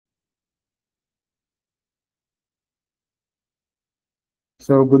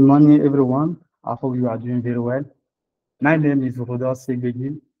So good morning, everyone. I hope you are doing very well. My name is Rodolphe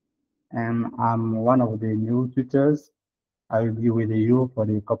Segedi, and I'm one of the new tutors. I will be with you for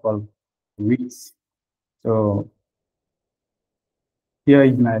a couple weeks. So here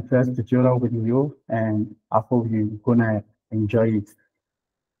is my first tutorial with you, and I hope you're gonna enjoy it.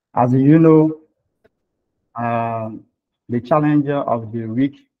 As you know, the challenge of the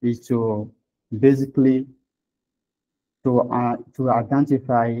week is to basically to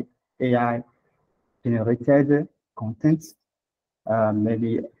identify AI generated content,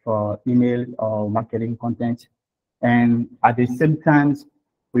 maybe for email or marketing content. And at the same time,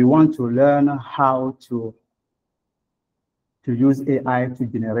 we want to learn how to use AI to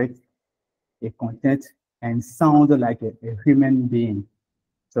generate a content and sound like a human being.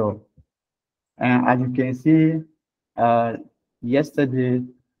 So, and as you can see, uh, yesterday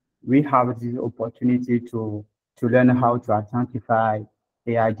we have the opportunity to learn how to identify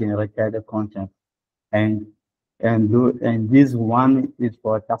AI generated content. And and this one is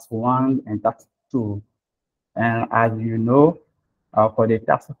for task 1 and task 2. And as you know, for the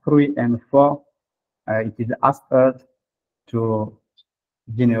task 3 and 4, it is asked us to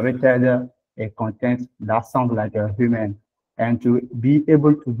generate a content that sounds like a human. And to be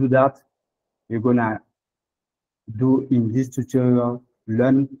able to do that, we're gonna do in this tutorial,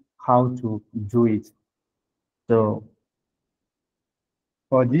 learn how to do it. So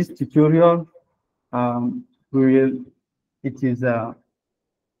for this tutorial, we will, it is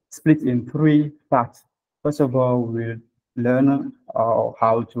split in 3 parts. First of all, we'll learn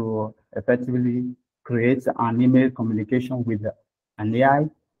how to effectively create an email communication with an AI,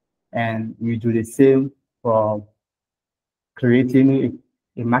 and we do the same for creating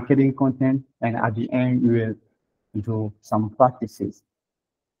a marketing content, and at the end, we will do some practices.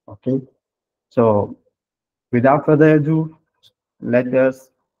 Okay, so without further ado, let us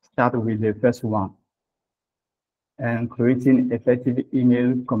start with the first one, and creating effective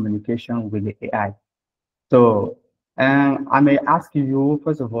email communication with the AI. So I may ask you,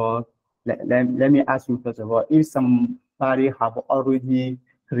 first of all, let me ask you, first of all, if somebody have already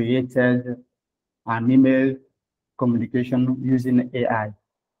created an email communication using AI.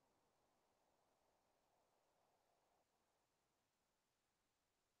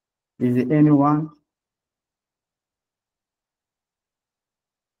 Is it anyone?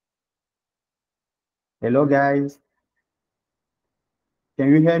 Hello, guys.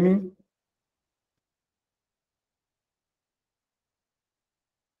 Can you hear me?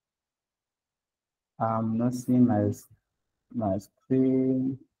 I'm not seeing my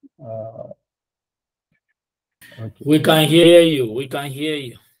screen. Okay. We can hear you. We can hear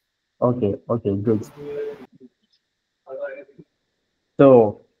you. Okay. Okay. Good.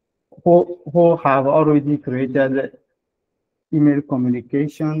 So, who have already created email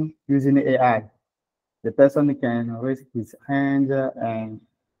communication using AI? The person can raise his hand and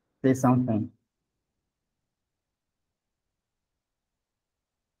say something.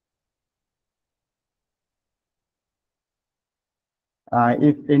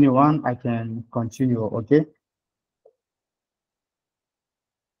 If anyone, I can continue, okay?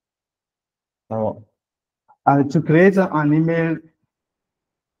 So, to create an email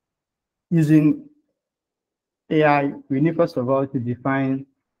using AI, we need first of all to define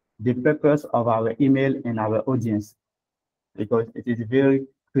the purpose of our email and our audience, because it is very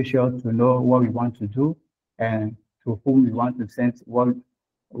crucial to know what we want to do and to whom we want to send what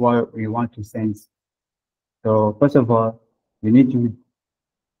we want to send. So first of all, we need to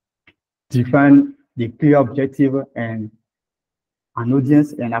define the clear objective and an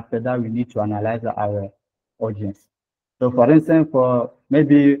audience, and after that, we need to analyze our audience. So for instance, for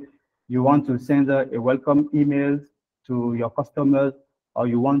maybe you want to send a welcome email to your customers, or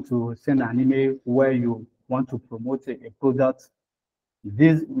you want to send an email where you want to promote a product,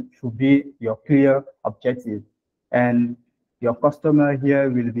 this should be your clear objective. And your customer here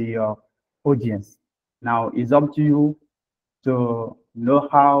will be your audience. Now it's up to you to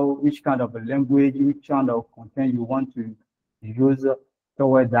know which kind of a language, which kind of content you want to use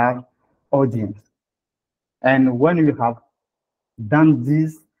toward that audience. And when you have done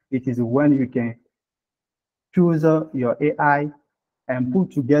this, it is when you can choose your AI and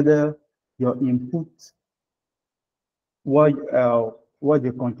put together your input, what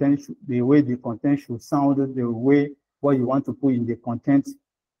the content, the way the content should sound, the way what you want to put in the content,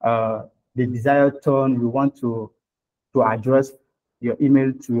 the desired tone you want to address your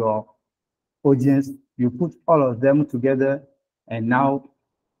email to your audience. You put all of them together and now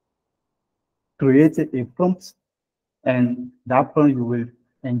create a prompt, and that prompt you will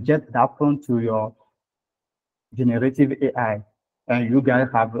inject that prompt to your generative AI. And you guys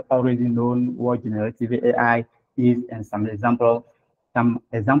have already known what generative AI is, and some examples. Some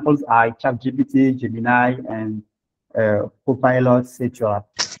examples are ChatGPT, Gemini, and Copilot, etc.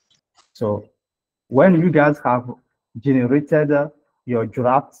 So when you guys have generated your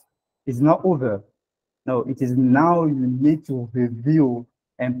draft, it's not over. No, it is now you need to review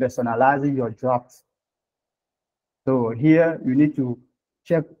and personalize your draft. So here you need to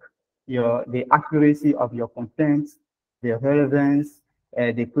check the accuracy of your content, the relevance,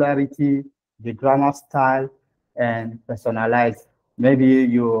 the clarity, the grammar style, and personalize. Maybe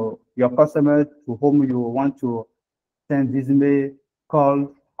your customer to whom you want to send this mail,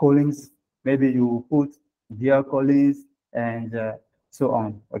 callings. Maybe you put dear Collins and so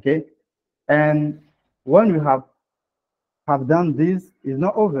on. Okay, and when you have done this, it's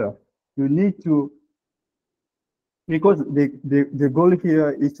not over. You need to, because the goal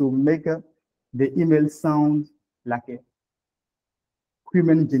here is to make the email sound like a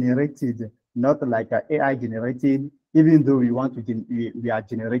human generated, not like a AI generated, even though we want to, we are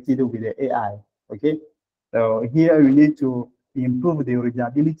generated with the AI, okay? So here we need to improve the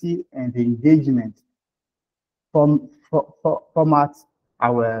readability and the engagement format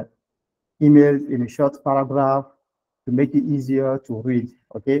our emails in a short paragraph to make it easier to read,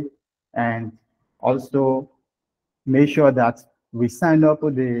 okay? And also make sure that we sign up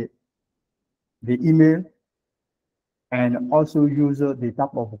the email and also use the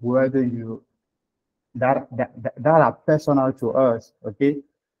type of word that are personal to us. Okay,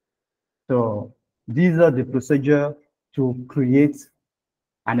 so these are the procedure to create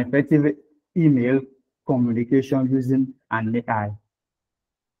an effective email communication using an AI.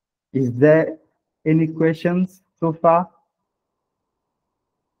 Is there any questions so far?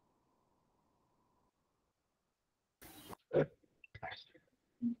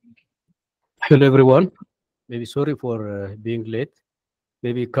 Hello, everyone. Maybe sorry for being late.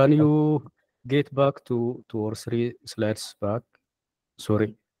 Maybe can you get back to 2 or 3 slides back?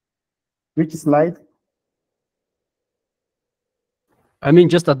 Sorry. Which slide? I mean,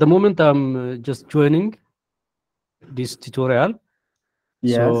 just at the moment, I'm just joining this tutorial.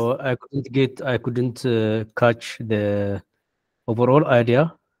 Yes. So I couldn't catch the overall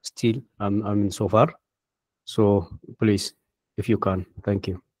idea still. I'm so far. So please, if you can, thank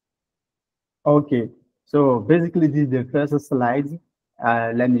you. Okay, so basically this is the first slide.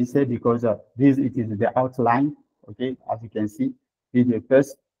 Let me say, because it is the outline. Okay, as you can see, this is the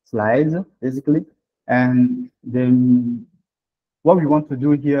first slide basically, and then what we want to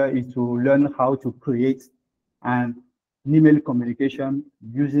do here is to learn how to create an email communication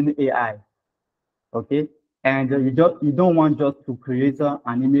using AI. Okay, and you don't want just to create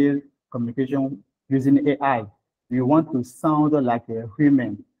an email communication using AI. You want to sound like a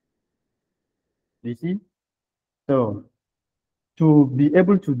human. You see? So to be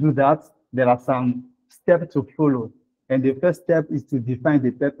able to do that, there are some steps to follow. And the first step is to define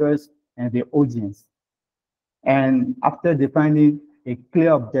the purpose and the audience. And after defining a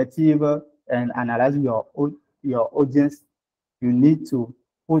clear objective and analyzing your audience, you need to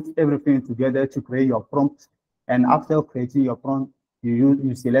put everything together to create your prompt. And after creating your prompt,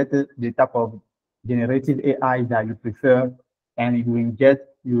 you select the type of generative AI that you prefer, and you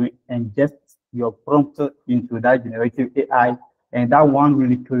ingest your prompt into that generative AI, and that one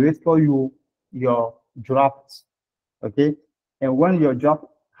will create for you your draft. Okay, and when your draft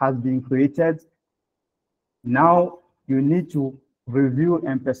has been created, now you need to review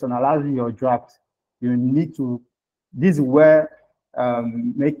and personalize your draft. You need to, this is where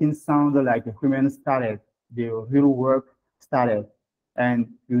making sound like a human started, the real work started.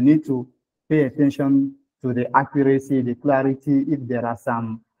 And you need to pay attention to the accuracy, the clarity, if there are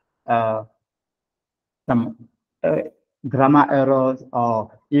some uh, some grammar errors,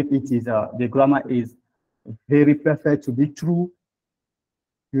 or if it is the grammar is very perfect to be true,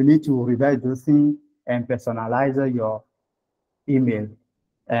 you need to revise those things and personalize your email,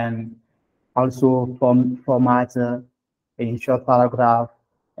 and also format in short paragraph,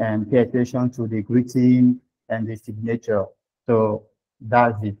 and pay attention to the greeting and the signature. So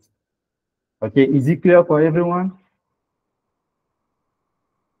that's it. Okay, is it clear for everyone?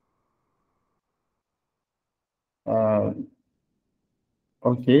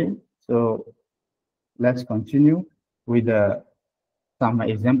 Okay, so let's continue with some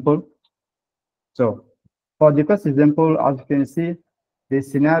example. So for the first example, as you can see, the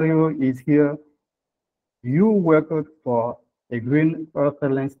scenario is here. You work for a green earth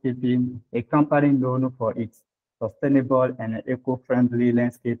landscaping, a company known for its sustainable and eco-friendly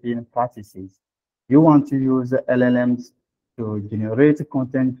landscaping practices. You want to use LLMs to generate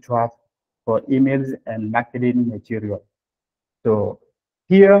content draft for emails and marketing material. So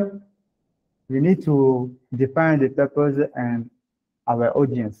here we need to define the purpose and our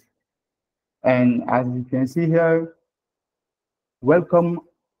audience. And as you can see here, welcome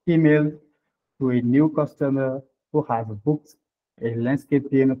email to a new customer who has booked a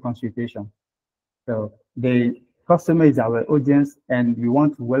landscaping consultation. So the customer is our audience and we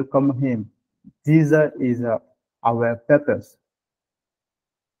want to welcome him. This is our purpose.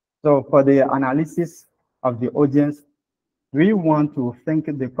 So for the analysis of the audience, we want to thank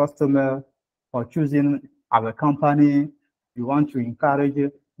the customer for choosing our company. We want to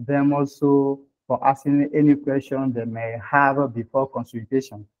encourage them also for asking any question they may have before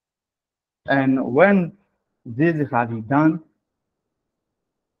consultation. And when this has been done,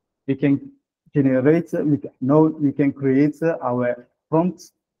 we can generate, we can create our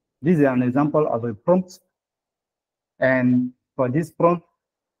prompts. This is an example of a prompt. And for this prompt,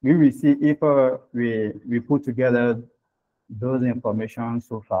 we will see if we put together those information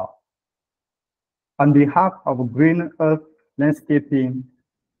so far. On behalf of Green Earth Landscaping,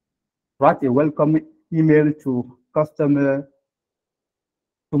 write a welcome email to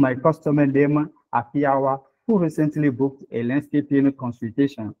my customer name, Afiawa, who recently booked a landscaping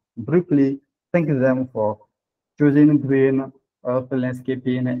consultation. Briefly, thank them for choosing Green Earth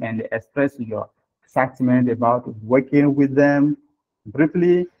Landscaping and express your excitement about working with them.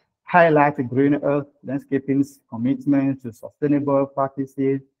 Briefly, highlight Green Earth Landscaping's commitment to sustainable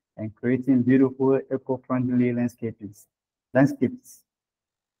practices and creating beautiful, eco-friendly landscapes.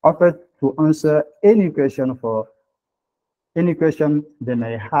 Offer to answer any question they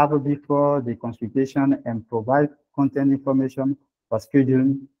may have before the consultation and provide content information for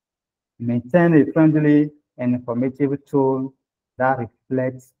scheduling. Maintain a friendly and informative tone that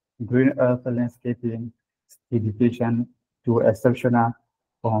reflects Green Earth Landscaping dedication to exceptional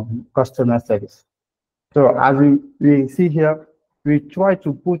customer service. So as we see here, we try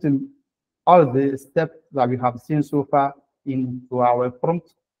to put in all the steps that we have seen so far into our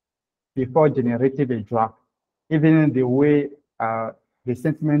prompt before generating a draft. Even the way the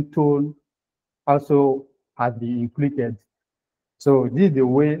sentiment tone also has been included. So this is the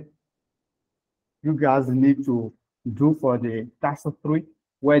way you guys need to do for the task 3,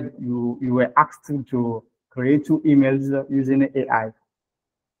 where you were asked to create 2 emails using AI.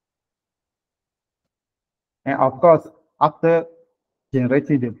 And of course, after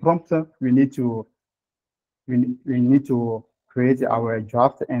generating the prompt, we need to create our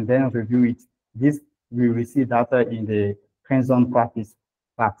draft and then review it. This we will see data in the hands-on practice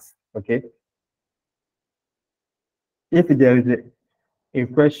parts. Okay. If there is a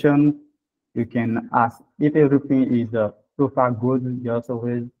question, you can ask. If everything is so far good, just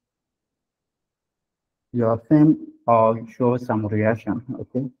always your thing or show some reaction.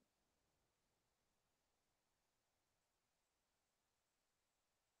 Okay.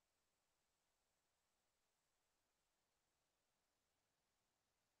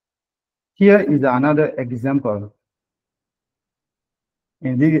 Here is another example.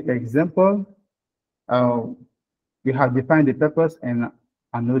 In this example, we have defined the purpose and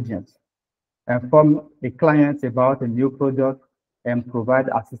an audience, inform a client about a new product, and provide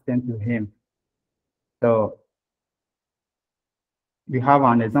assistance to him. So we have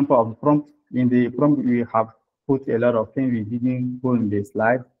an example of prompt. In the prompt, we have put a lot of things we didn't put in the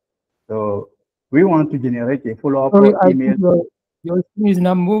slide. So we want to generate a follow-up email. Your screen is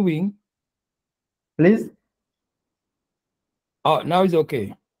not moving. Please? Oh, now it's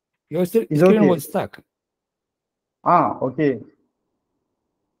okay. Your screen was stuck. Ah, okay.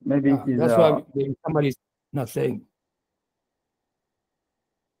 Maybe it is, that's why somebody's not saying.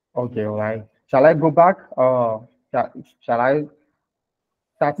 Okay, all right. Shall I go back or shall I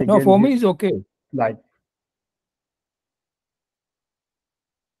start again? No, for me it's okay. Like,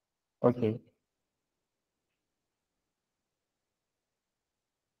 okay.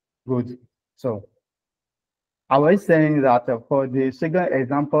 Good. So I was saying that for the second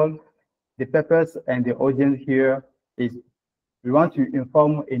example, the purpose and the audience here is we want to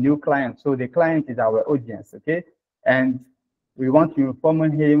inform a new client. So the client is our audience, okay? And we want to inform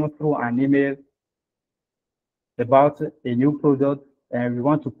him through an email about a new product, and we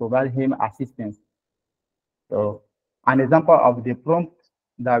want to provide him assistance. So an example of the prompt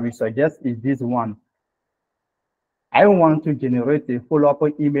that we suggest is this one. I want to generate a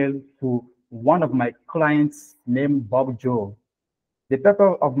follow-up email to one of my clients named Bob Joe. The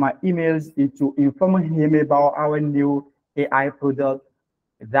purpose of my emails is to inform him about our new AI product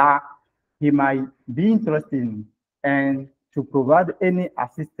that he might be interested in and to provide any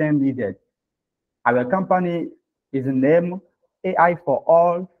assistance needed. Our company is named AI for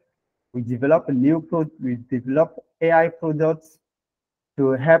All, We develop we develop AI products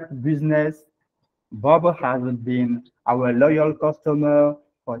to help business. Bob has been our loyal customer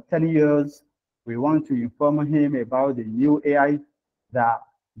for 10 years. We want to inform him about the new AI that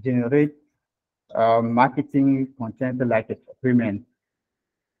generate marketing content like a supplement.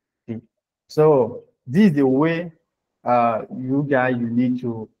 So this is the way you guys you need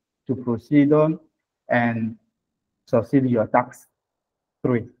to proceed on and succeed your task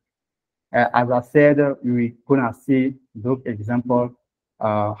through it. As I said, we're gonna see those example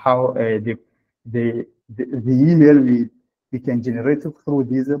how the email we can generate through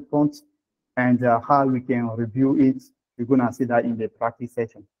these prompts and how we can review it. We're gonna see that in the practice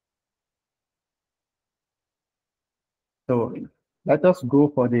session. So let us go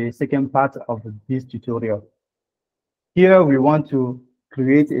for the second part of this tutorial. Here we want to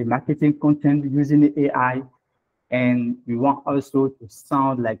create a marketing content using AI, and we want also to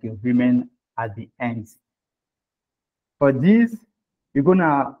sound like a human at the end. For this, we're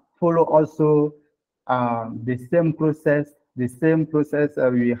gonna follow also the same process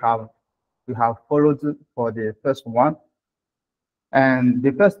we have followed for the first one. And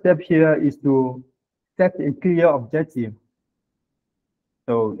the first step here is to set a clear objective.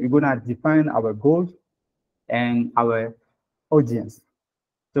 So we're gonna define our goals and our audience.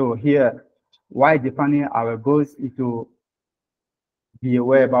 So here, why defining our goals is to be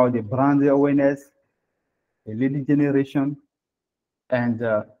aware about the brand awareness, the lead generation, and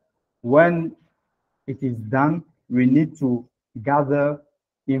when it is done, we need to gather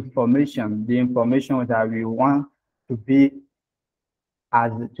information, the information that we want to be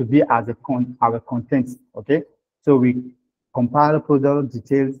as our content. Okay, so we compile product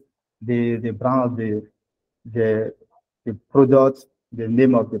details, the brand of the product, the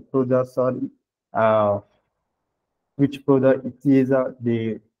name of the product, sorry, which product it is,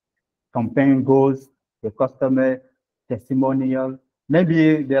 the campaign goals, the customer testimonial.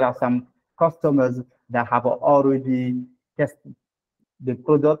 Maybe there are some customers that have already tested the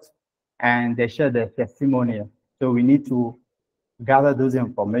product and they share their testimonial. So we need to gather those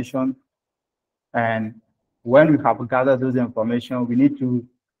information. And when we have gathered those information, we need to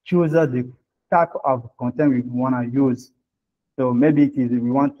choose the type of content we want to use. So maybe it is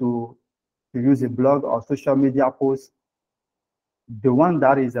we want to use a blog or social media post. The one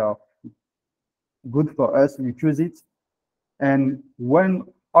that is good for us, we choose it. And when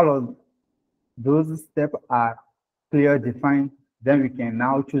all of those steps are clear, defined, then we can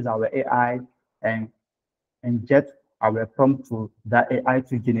now choose our AI and inject our prompt to that AI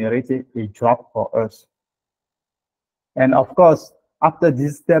to generate a draft for us. And of course, after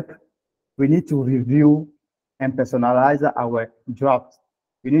this step, we need to review and personalize our draft.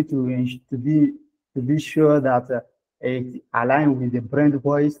 We need to be sure that it aligns with the brand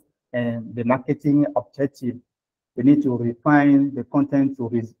voice and the marketing objective. We need to refine the content to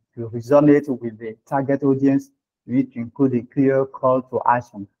resonate with the target audience. We need to include a clear call to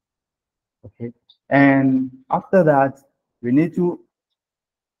action. Okay, and after that, we need to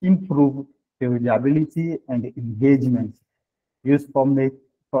improve the readability and the engagement. Use format.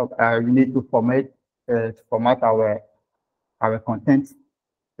 We need to format our content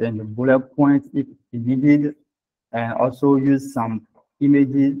and the bullet points if needed, and also use some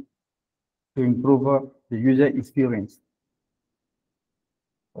images to improve the user experience.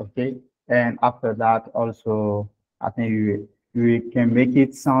 Okay, and after that, also, I think we can make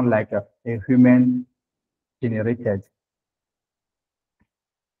it sound like a human generated.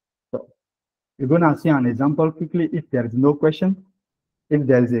 So we're gonna see an example quickly. If there is no question, if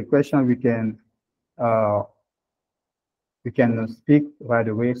there is a question, we can speak right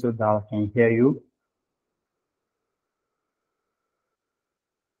away so that I can hear you.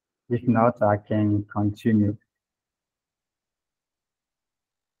 If not, I can continue.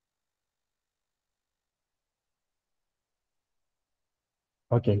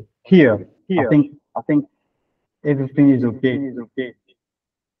 Okay, here. I think everything is okay.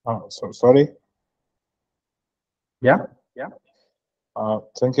 Oh, so sorry. Yeah.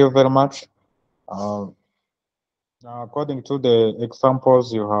 Thank you very much. Now, according to the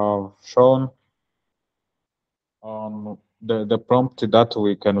examples you have shown on the prompt that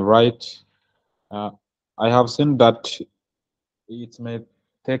we can write, I have seen that it may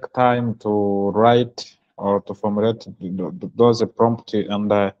take time to write or to formulate those prompt,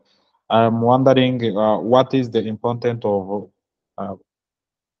 and I'm wondering what is the importance of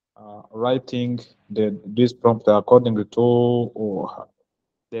writing this prompt according to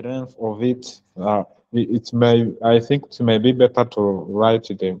the length of it. I think it may be better to write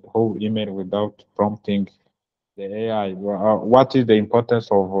the whole email without prompting the AI. What is the importance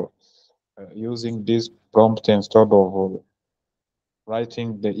of using this prompt instead of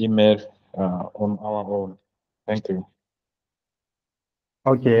writing the email on our own. Thank you.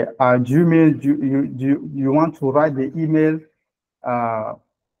 Okay. Do you mean you want to write the email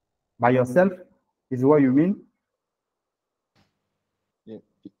by yourself? Is what you mean?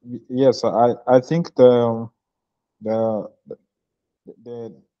 Yes, I think the the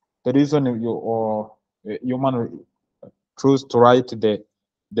the reason you or human choose to write the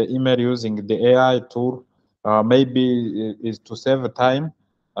email using the AI tool maybe is to save time,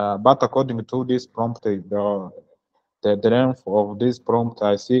 but according to this prompt, the length of this prompt,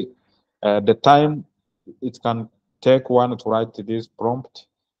 I see the time it can take one to write this prompt,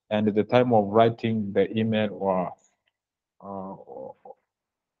 and the time of writing the email or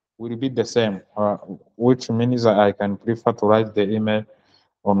will be the same, which means I can prefer to write the email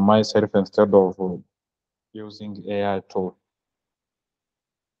on myself instead of using AI tool.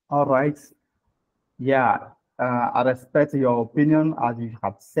 All right. Yeah. I respect your opinion. As you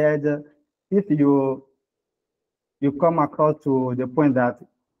have said, if you come across to the point that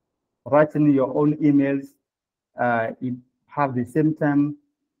writing your own emails, it have the same time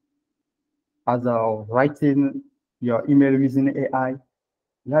as writing your email using AI.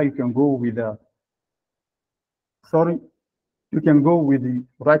 Now you can go with sorry, you can go with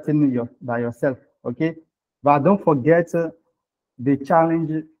writing by yourself. Okay, but don't forget the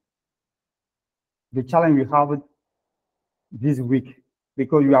challenge. The challenge we have this week,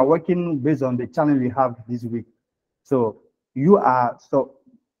 because you are working based on the challenge we have this week. So you are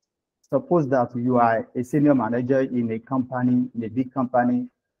suppose that you are a senior manager in a company, in a big company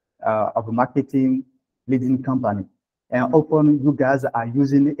of marketing, leading company, and often you guys are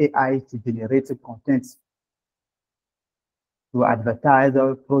using AI to generate content to advertise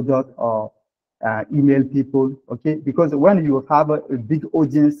a product or email people. Okay, because when you have a big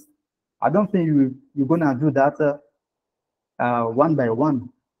audience, I don't think you're gonna do that one by one.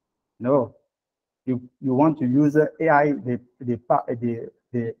 No, you want to use AI, the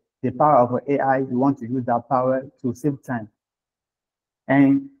power of AI. You want to use that power to save time.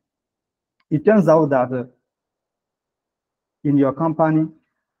 And it turns out that in your company,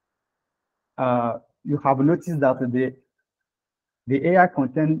 you have noticed that the AI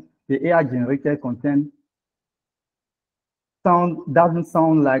content, the AI generated content, doesn't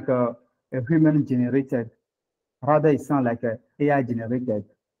sound like a human generated. Rather, it sounds like a AI generated.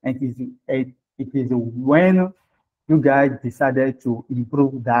 And it is when you guys decided to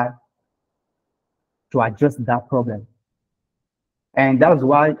improve that, to address that problem. And that's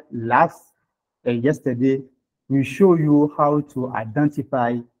why yesterday, we show you how to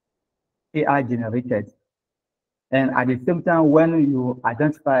identify AI generated. And at the same time, when you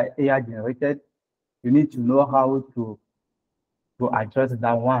identify AI generated, you need to know how to address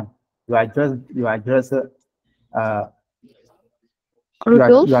that one. You address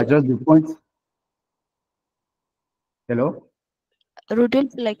Rudolph, the point. Hello?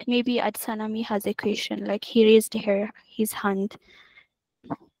 Rudolph, like maybe Adsanami has a question, like he raised his hand.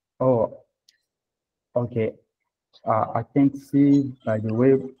 Oh, okay. I can't see by the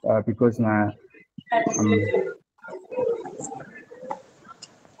way because my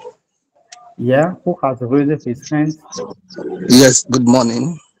yeah, who has raised his hand? Yes, good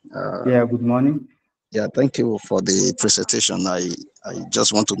morning. Yeah, good morning. Yeah, thank you for the presentation. I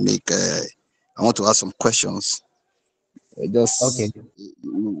just want to I want to ask some questions. Okay.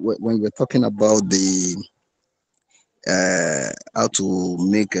 When we're talking about the how to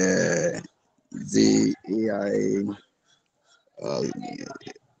make the AI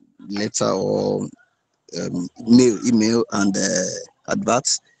letter or email and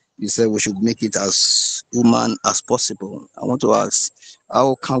adverts, you said we should make it as human as possible. I want to ask,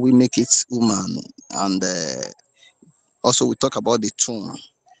 how can we make it human? And also, we talk about the tone,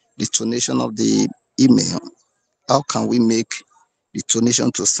 the tonation of the email. How can we make the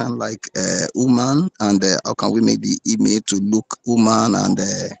tonation to sound like human, and how can we make the email to look human and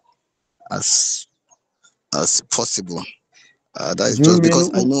as possible? That is Do you just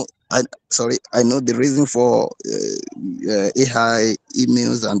because mean I know the reason for AI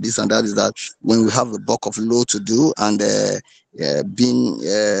emails and this and that is that when we have a bulk of load to do and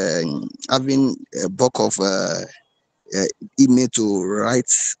having a bulk of email to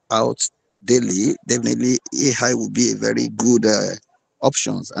write out daily, definitely AI will be a very good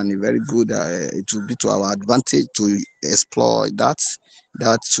options and a very good it will be to our advantage to explore that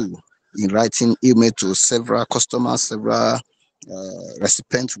too in writing email to several customers, several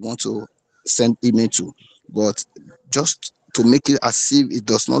recipients we want to send email to, but just to make it as if it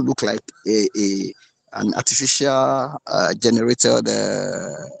does not look like an artificial generated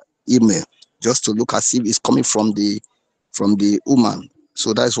email, just to look as if it's coming from the woman.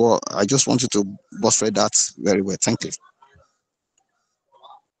 So that's what I just wanted to illustrate that very well. Thank you.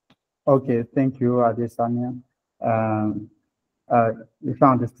 Okay, thank you, Adesanya. If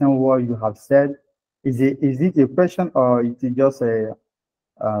I understand what you have said, is it a question or is it just a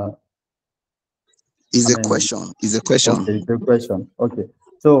It's a question. It's a question. Okay, it's a question. Okay.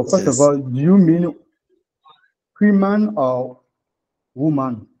 So first of Yes. all, do you mean human or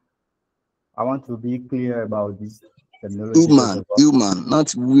woman? I want to be clear about this terminology. Human,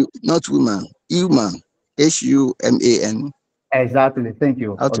 not woman. Human. HUMAN. Exactly. Thank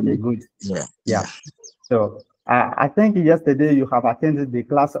you. How to Okay, make- good. Yeah. Yeah. So I think yesterday you have attended the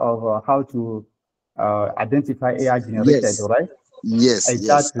class of how to identify AI generated, Yes. right? Yes.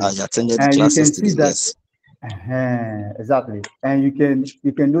 Exactly. Yes. I attended the And you class can yesterday. see that Yes. exactly. And you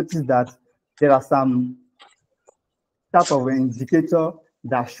can notice that there are some type of indicator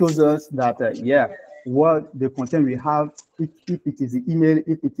that shows us that yeah, what the content we have, if it is email,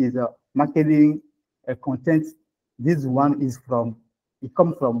 if it is marketing content, this one is from, it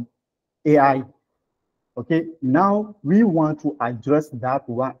comes from AI. Okay, now we want to address that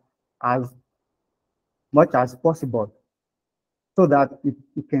one as much as possible so that it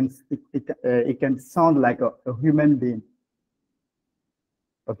can sound like a human being.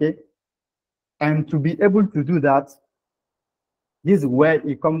 Okay, and to be able to do that, this is where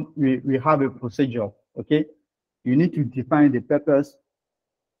we have a procedure. Okay, you need to define the purpose.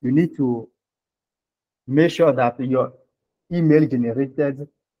 You need to make sure that your email generated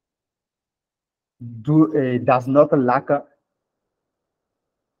does not lack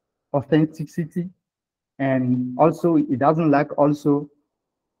authenticity, and also it doesn't lack also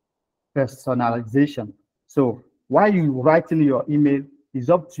personalization. So while you writing your email, it's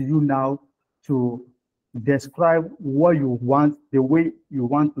up to you now to describe what you want, the way you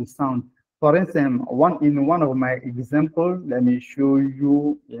want to sound. For instance, in one of my examples, let me show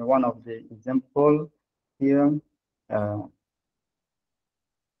you in one of the example here.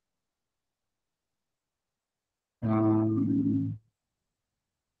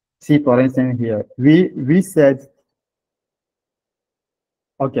 See, for instance, here we said,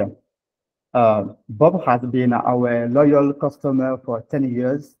 okay, Bob has been our loyal customer for 10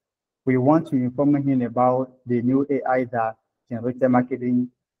 years. We want to inform him about the new AI that generates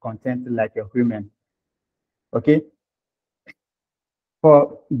marketing content like a human. Okay.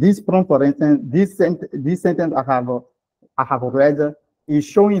 For this prompt, for instance, this sentence I have read is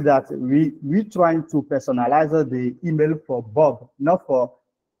showing that we trying to personalize the email for Bob, not for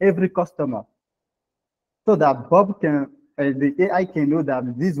every customer, so that Bob can the AI can know that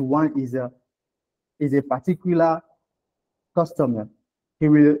this one is a particular customer.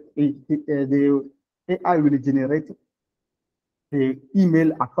 The AI will generate the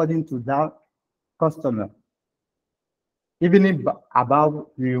email according to that customer. Even if above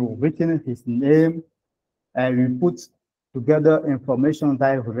we written his name and we put together information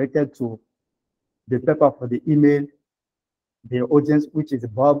that is related to the purpose of the email, the audience, which is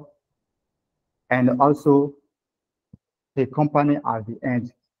Bob, and also the company at the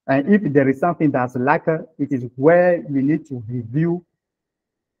end. And if there is something that's lacking, it is where we need to review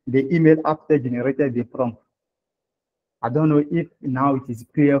the email after generated the prompt. I don't know if now it is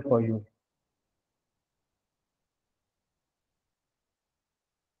clear for you.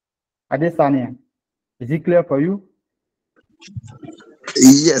 Adesanya, is it clear for you?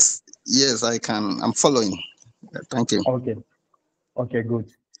 Yes. I can. I'm following. Thank you. Okay, good.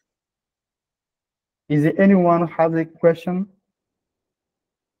 Is there anyone has a question?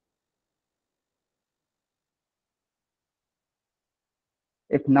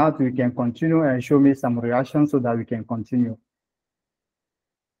 If not, we can continue and show me some reaction so that we can continue.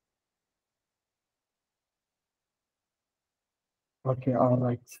 Okay, all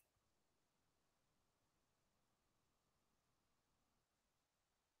right.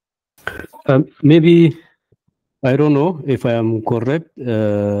 Maybe, I don't know if I am correct.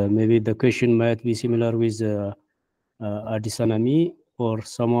 Maybe the question might be similar with Adisanami or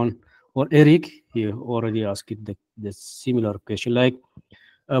someone, or Eric. He already asked the similar question. Like,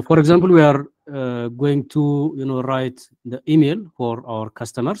 for example, we are going to write the email for our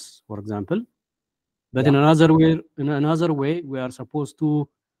customers, for example. But in another way, we are supposed to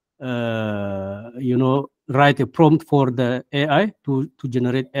write a prompt for the AI to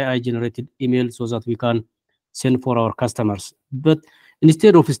generate AI generated email so that we can send for our customers. But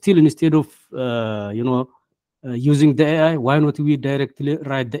instead of using the AI, why not we directly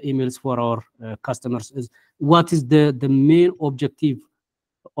write the emails for our customers? What is the main objective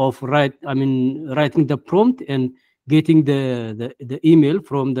of writing the prompt and getting the email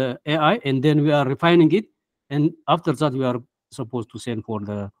from the AI, and then we are refining it, and after that we are supposed to send for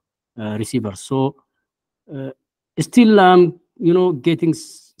the receiver. So still getting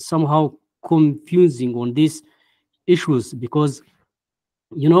somehow confusing on these issues, because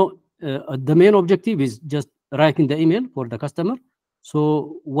the main objective is just writing the email for the customer.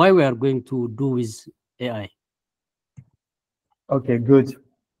 So why we are going to do with AI? Okay, good.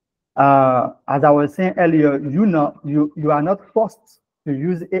 As I was saying earlier, you are not forced to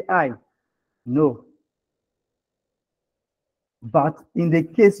use AI. No. But in the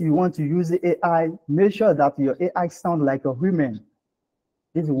case you want to use AI, make sure that your AI sounds like a human.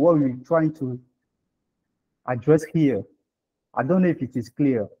 This is what we're trying to address here. I don't know if it is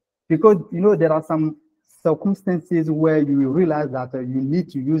clear, because there are some circumstances where you realize that you need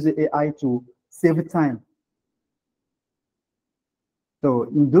to use AI to save time. So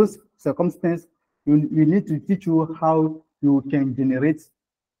in those circumstances, you need to teach you how you can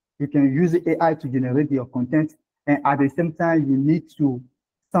use AI to generate your content, and at the same time, you need to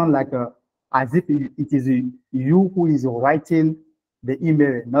sound like as if it is you who is writing the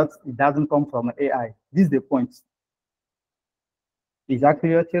email, not it doesn't come from AI. This is the point. Is that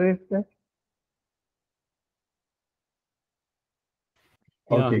clear, Thierry? Yeah,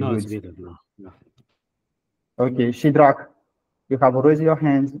 Okay, no, it's good. better now. Yeah. Okay, Shidrak, you have raised your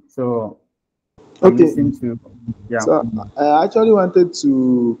hand, so I'm Okay, listening to, yeah. so I actually wanted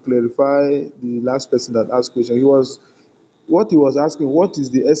to clarify the last person that asked question. He was asking, what is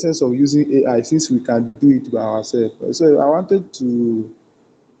the essence of using AI since we can do it by ourselves? So I wanted to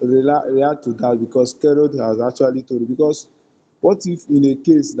react to that because Kerod has actually told you. Because what if in a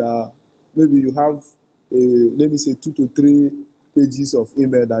case that maybe you have, let me say, 2 to 3 pages of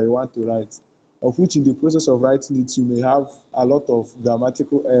email that you want to write, of which in the process of writing it, you may have a lot of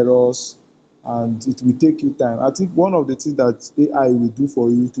grammatical errors and it will take you time. I think one of the things that AI will do for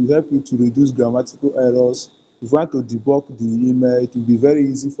you to help you to reduce grammatical errors, if you want to debug the email, it will be very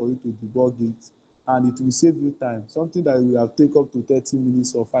easy for you to debug it and it will save you time. Something that will have take up to 30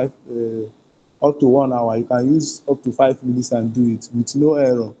 minutes or up to 1 hour, you can use up to 5 minutes and do it with no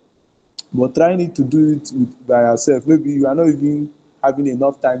error. But trying to do it by yourself, maybe you are not even having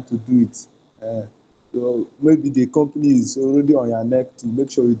enough time to do it. So maybe the company is already on your neck to make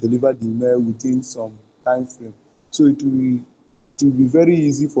sure you deliver the email within some time frame. So it will be very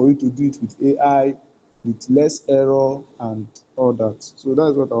easy for you to do it with AI, with less error and all that. So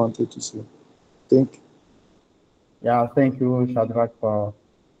that's what I wanted to say. Thank you. Yeah, thank you, Shadrach, for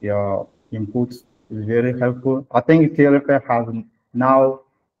your input. It's very helpful. I think TLF has now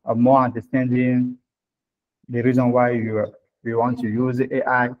a more understanding the reason why you want to use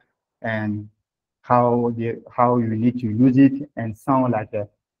AI and how you need to use it and sound like a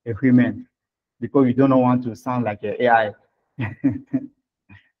human, because you don't want to sound like an AI.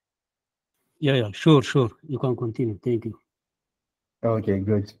 Yeah, sure. You can continue. Thank you. Okay,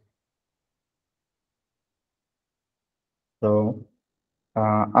 good. So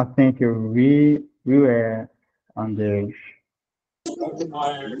I think we were on the.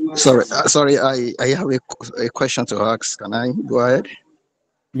 Sorry, I have a question to ask. Can I go ahead?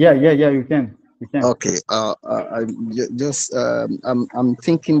 Yeah, you can. Okay. I'm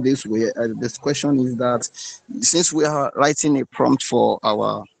thinking this way. This question is that since we are writing a prompt for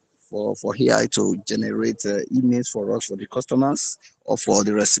our for AI to generate emails for us, for the customers or for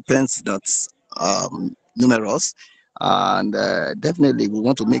the recipients, that's numerous, and definitely we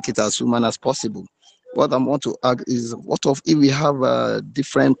want to make it as human as possible. What I want to ask is, what if we have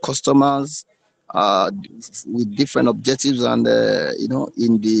different customers with different objectives, and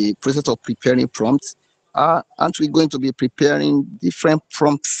in the process of preparing prompts, aren't we going to be preparing different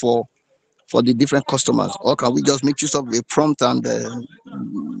prompts for the different customers, or can we just make use of a prompt and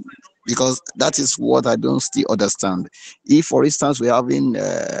because that is what I don't still understand. If, for instance, we're having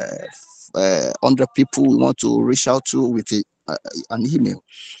 100 people we want to reach out to with an email,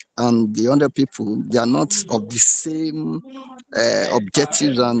 and the other people, they are not of the same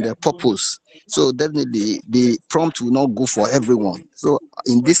objectives and purpose. So definitely the prompt will not go for everyone. So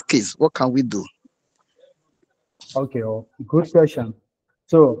in this case, what can we do? Okay, good question.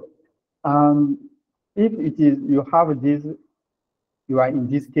 So if it is you have this, you are in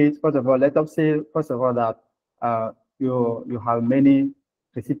this case, first of all, let us say first of all that you have many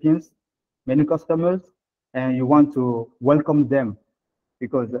recipients, many customers, and you want to welcome them,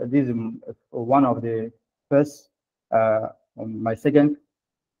 because this is one of the first my second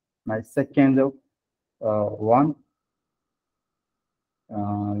one.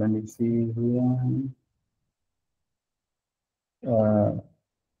 Let me see here.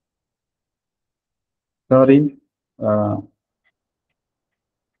 Sorry,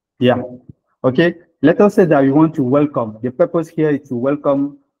 Yeah. Okay. Let us say that we want to welcome. The purpose here is to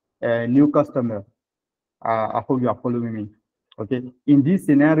welcome a new customer. I hope you are following me. Okay. In this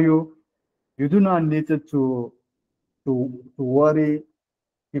scenario, you do not need to worry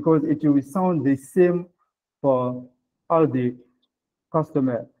because it will sound the same for all the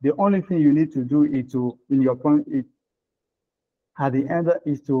customer. The only thing you need to do is to, in your point, at the end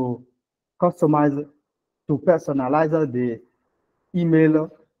is to customize, to personalize the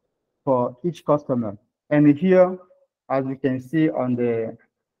email for each customer. And here, as you can see on the,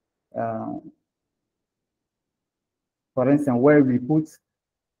 for instance, where we put,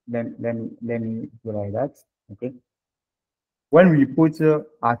 let me do like that, okay? When we put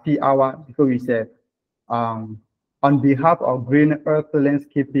RT hour, because we said, on behalf of Green Earth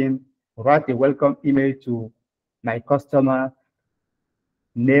Landscaping, write a welcome email to my customer,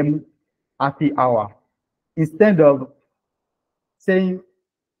 name RT hour. Instead of saying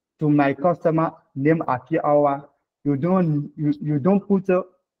to my customer name RT hour, you don't put the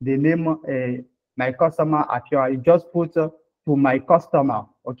name my customer RT hour. You just put to my customer,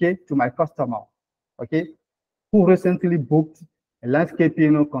 okay, to my customer, okay, who recently booked a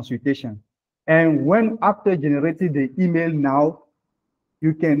landscaping consultation. And when after generating the email now,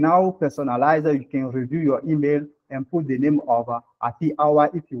 you can now personalize it. You can review your email and put the name of RT hour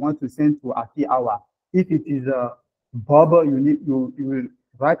if you want to send to RT hour. If it is Bob, you will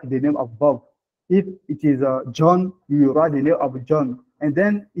write the name of Bob. If it is John, you will write the name of John, and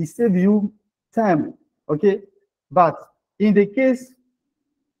then it saves you time. Okay, but in the case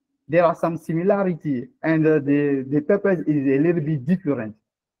there are some similarity, and the purpose is a little bit different.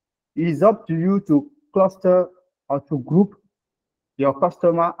 It is up to you to cluster or to group your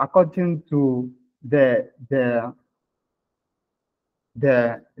customer according to the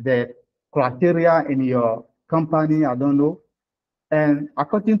criteria in your company. I don't know, and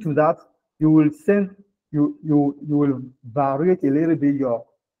according to that, you will send you will vary a little bit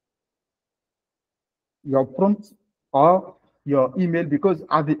your prompt or your email, because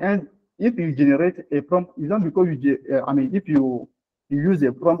at the end, if you generate a prompt, it's not because you I mean, if you use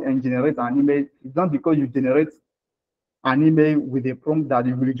a prompt and generate an email, it's not because you generate an email with a prompt that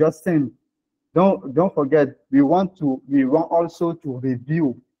you will just send. Don't forget, we want also to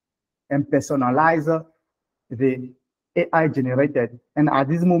review and personalize the AI generated. And at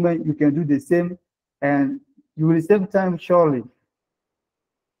this moment, you can do the same, and you will save time surely.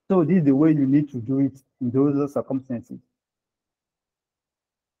 So this is the way you need to do it in those circumstances.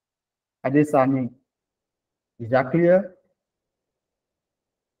 Adesani, is that clear?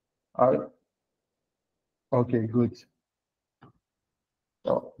 Okay, good.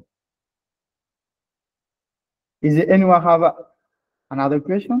 So, is there anyone have another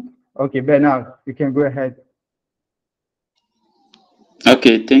question? Okay, Bernard, you can go ahead.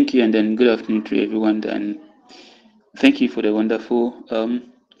 Okay, thank you, and then good afternoon to everyone. And thank you for the wonderful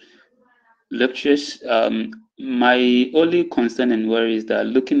lectures. My only concern and worry is that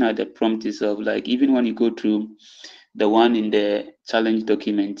looking at the prompt itself, like even when you go through the one in the challenge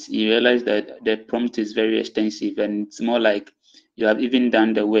document, you realize that the prompt is very extensive, and it's more like you have even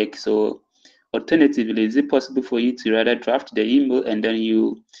done the work. So alternatively, is it possible for you to rather draft the email and then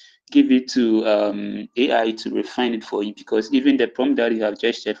you give it to AI to refine it for you? Because even the prompt that you have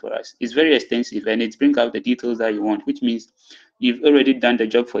just shared for us is very extensive, and it brings out the details that you want, which means you've already done the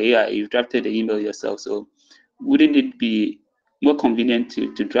job for AI. You've drafted the email yourself. So wouldn't it be more convenient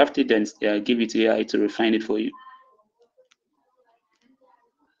to draft it and give it to AI to refine it for you?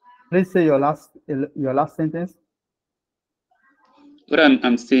 Let's say your last sentence. What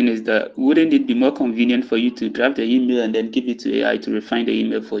I'm saying is that wouldn't it be more convenient for you to draft the email and then give it to AI to refine the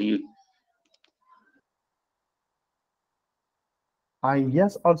email for you?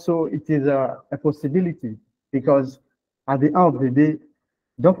 Yes, also it is a possibility, because at the end of the day,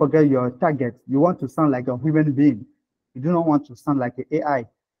 don't forget your target. You want to sound like a human being. You do not want to sound like an AI.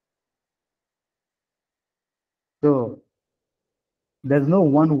 So there's no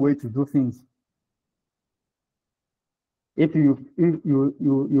one way to do things. If you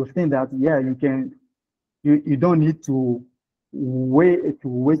think that, yeah, you can, you don't need to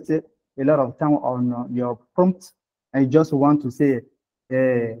waste a lot of time on your prompt, and you just want to say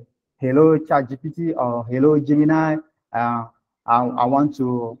hello ChatGPT or hello Gemini. I want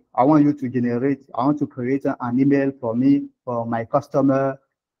you to generate, I want to create an email for me, for my customer,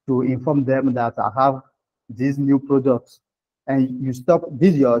 to inform them that I have these new products. And you stop,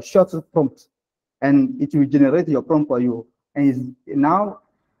 this is your short prompt, and it will generate your prompt for you. And now,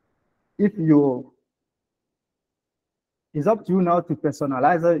 if you, it's up to you now to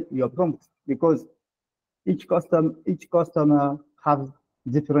personalize your prompt, because each customer has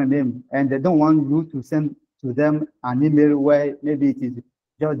different name, and they don't want you to send to them an email where maybe it is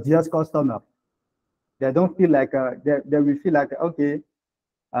just customer. They don't feel like they will feel like, okay,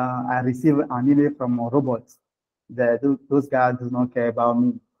 I receive an email from a robot. Those guys do not care about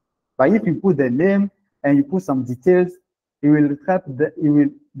me. But if you put the name and you put some details, it will help.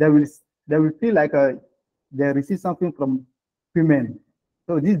 They will feel like they receive something from human.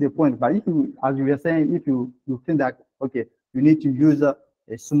 So this is the point. But if you, as you were saying, if you think that okay, you need to use a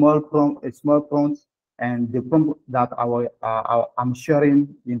small prompt, and the prompt that I'm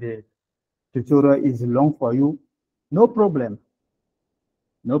sharing in the tutorial is long for you, no problem.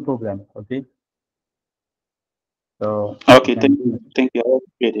 No problem. Okay. So Okay, thank you. Thank you. I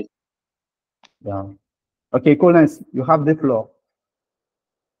appreciate it. Yeah. Okay, Collins, you have the floor.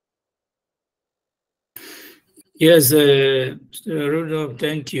 Yes, Rudolph,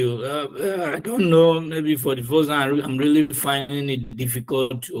 thank you. I don't know, maybe for the first time, I'm really finding it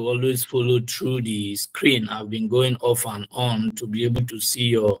difficult to always follow through the screen. I've been going off and on to be able to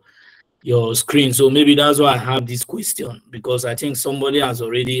see your screen. So maybe that's why I have this question, because I think somebody has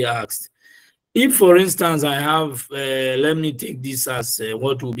already asked. If, for instance, I have, let me take this as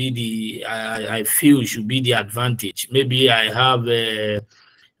what will be the, I feel should be the advantage. Maybe I have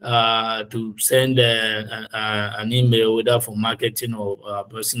to send an email, whether for marketing or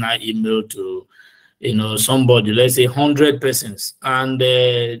personal email to, somebody, let's say 100 persons, and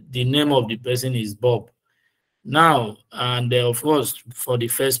the name of the person is Bob. Now, and of course, for the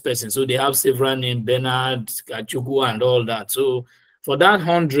first person, so they have several names, Bernard, Kachuku, and all that. So for that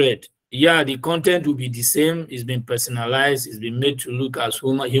 100, yeah, the content will be the same. It's been personalized. It's been made to look as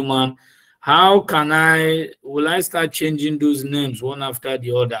human. How will I start changing those names one after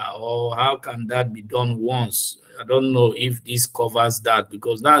the other, or how can that be done once? I don't know if this covers that,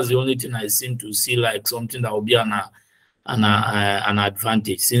 because that's the only thing I seem to see like something that will be an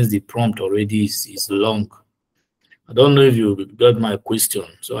advantage, since the prompt already is long. I don't know if you got my question.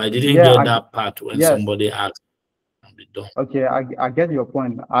 So I didn't get that part when somebody asked. Okay, I get your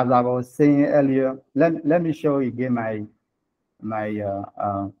point. As I was saying earlier, let me show you again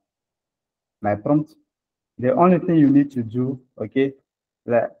my prompt. The only thing you need to do, okay,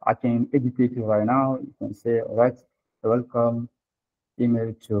 I can edit it right now. You can say, all right, welcome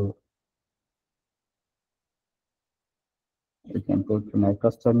email to. You can go to my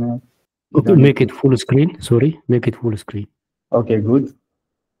customer. Okay, make it full screen. Sorry, make it full screen. Okay, good.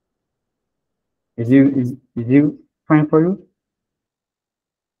 Is it fine for you?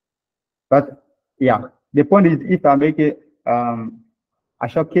 But yeah, the point is, if I make it a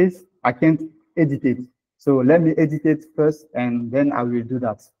showcase, I can't edit it. So let me edit it first, and then I will do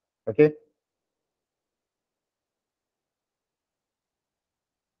that. Okay.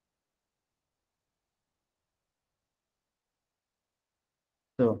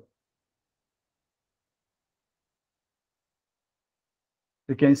 So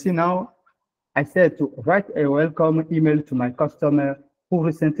you can see now, I said to write a welcome email to my customer who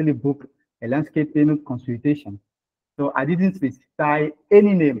recently booked a landscaping consultation. So I didn't specify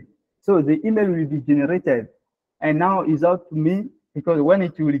any name. So the email will be generated. And now it's up to me, because when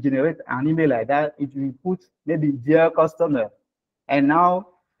it will generate an email like that, it will put maybe dear customer. And now,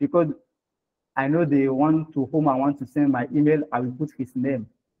 because I know the one to whom I want to send my email, I will put his name.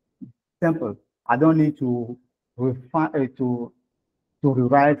 Simple. I don't need to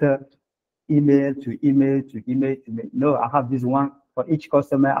rewrite email to email to email to email. No, I have this one for each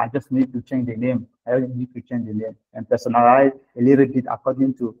customer. I just need to change the name. I only need to change the name and personalize a little bit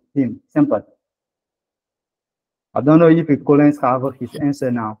according to him. Simple. I don't know if Collins have his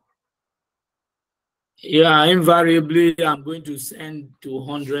answer now. Yeah, invariably, I'm going to send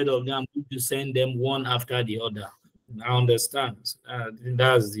 200 of them. I'm going to send them one after the other. I understand.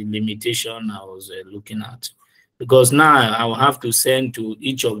 That's the limitation I was looking at. Because now I will have to send to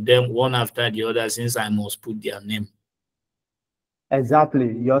each of them one after the other, since I must put their name.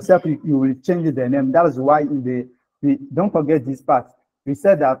 Exactly. Yourself, you will change the name. That is why don't forget this part. We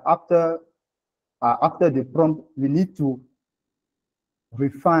said that after the prompt, we need to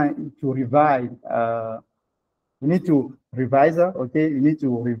refine, to revise. We need to revise, okay? We need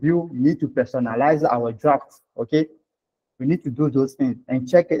to review. We need to personalize our drafts, okay? We need to do those things and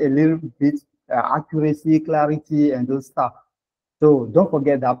check a little bit accuracy, clarity, and those stuff. So don't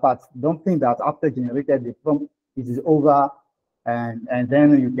forget that part. Don't think that after generated the prompt, it is over, and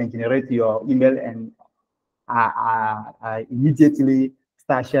then you can generate your email and immediately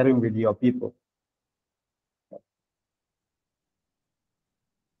start sharing with your people.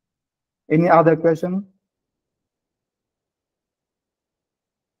 Any other question?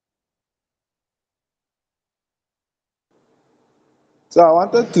 So I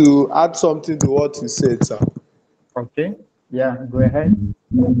wanted to add something to what you said, sir. Okay. Yeah, go ahead.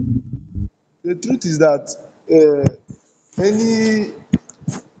 The truth is that any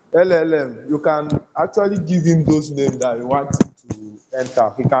LLM, you can actually give him those names that you want him to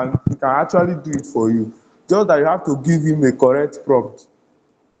enter. He can actually do it for you. Just that you have to give him a correct prompt.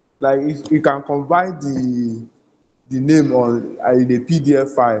 Like if you can combine the name on in a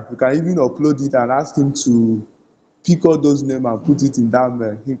PDF file, you can even upload it and ask him to pick all those names and put it in that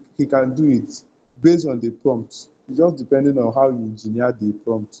mail. He can do it based on the prompt. It's just depending on how you engineer the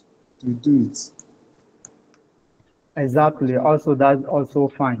prompt to do it. Exactly. Also, that's also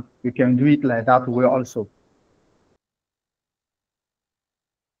fine. You can do it like that way also.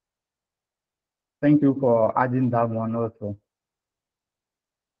 Thank you for adding that one also.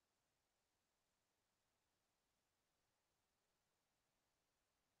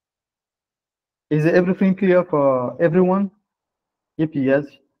 Is everything clear for everyone? If yes,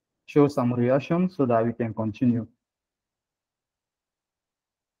 show some reaction so that we can continue.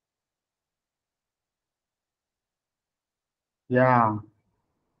 Yeah,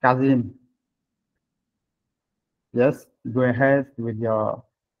 Kazim. Yes, go ahead with your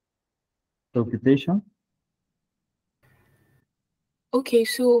interpretation. Okay,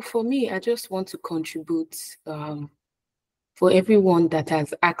 so for me, I just want to contribute for everyone that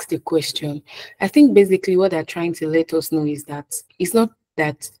has asked a question. I think basically what they're trying to let us know is that it's not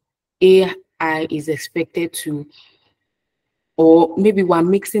that AI is expected to, or maybe we're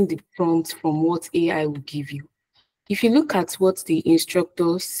mixing the prompts from what AI will give you. If you look at what the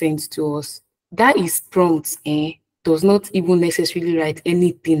instructor sent to us, that is prompts, does not even necessarily write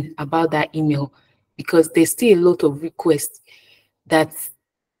anything about that email, because there's still a lot of requests that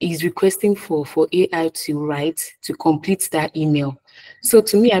is requesting for AI to write to complete that email. So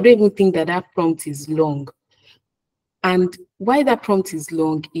to me, I don't even think that that prompt is long. And why that prompt is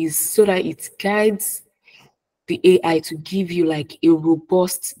long is so that it guides the AI to give you like a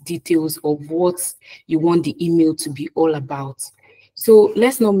robust details of what you want the email to be all about. So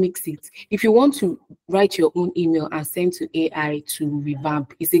let's not mix it. If you want to write your own email and send to AI to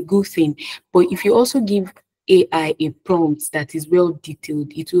revamp, it's a good thing. But if you also give AI a prompt that is well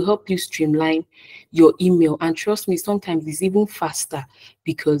detailed, it will help you streamline your email. And trust me, sometimes it's even faster,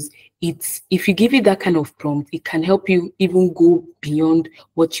 because if you give it that kind of prompt, it can help you even go beyond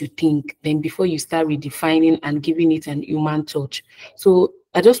what you think, then before you start redefining and giving it an human touch. So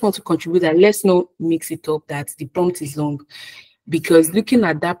I just want to contribute that let's not mix it up that the prompt is long, because looking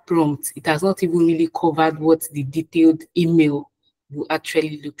at that prompt, it has not even really covered what the detailed email will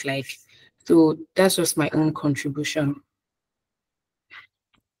actually look like. So that's just my own contribution.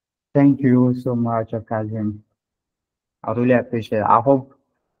 Thank you so much, Kazim. I really appreciate it. I hope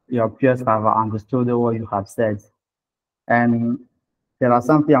your peers have understood what you have said. And there are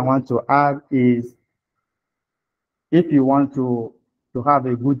something I want to add is, if you want to have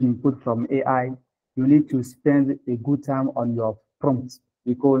a good input from AI, you need to spend a good time on your prompts,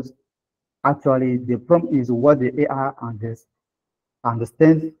 because actually the prompt is what the AI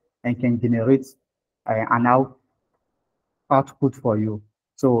understands and can generate an output for you.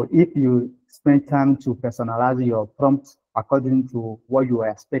 So if you spend time to personalize your prompt according to what you are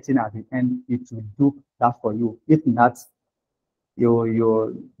expecting at the end, it will do that for you. If not, you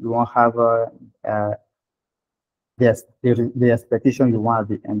won't have the expectation you want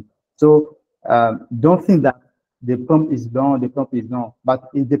at the end. So don't think that the prompt is long, the prompt is long, but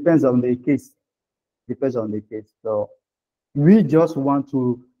it depends on the case. Depends on the case. So we just want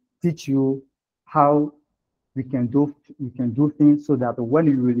to teach you how we can do things, so that when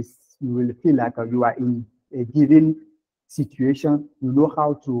you will feel like you are in a given situation, you know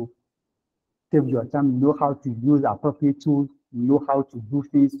how to save your time, you know how to use appropriate tools, you know how to do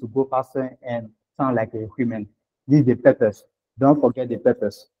things to go faster and sound like a human. This is the purpose. Don't forget the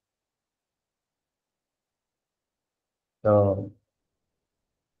purpose. So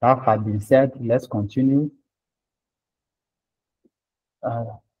that has been said. Let's continue.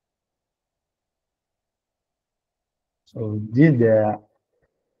 So this is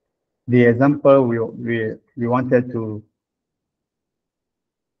the example we wanted to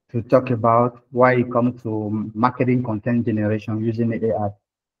talk about, why it comes to marketing content generation using AI.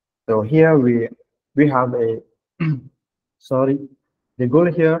 So here we have a sorry, the goal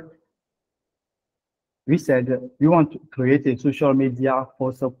here, we said we want to create a social media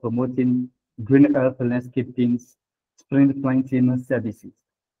force of promoting green earth landscaping spring planting services.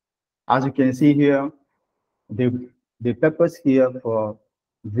 As you can see here, the purpose here for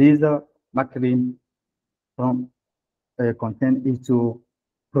this marketing from content is to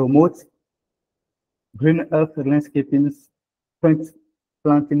promote green earth landscaping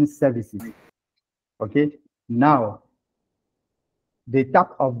planting services. Okay, now the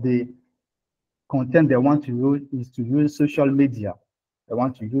type of the content they want to use is to use social media. They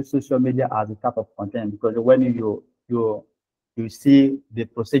want to use social media as a type of content, because when you see the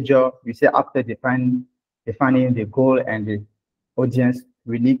procedure, you say after defining the goal and the audience,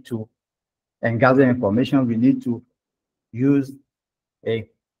 we need to gather information, we need to use a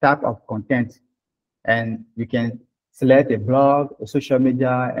type of content, and you can select a blog, a social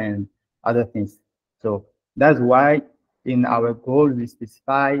media, and other things. So that's why in our goal we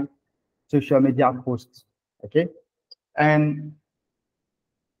specify social media posts. Okay, and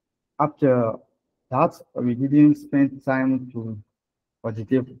after that, we didn't spend time to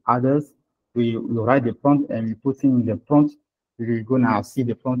positive others. We write the prompt and we put in the prompt. We're gonna see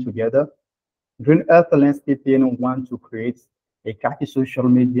the prompt together. Green Earth Landscaping want to create a catchy social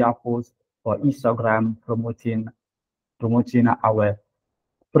media post for Instagram promoting our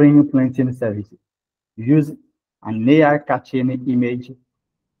spring planting services. Use an AI catching image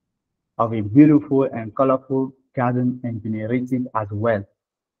of a beautiful and colorful garden and generate it as well.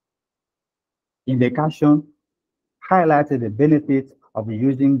 In the caption, highlighted the benefits of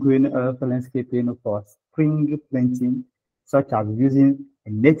using Green Earth Landscaping for spring planting, such as using a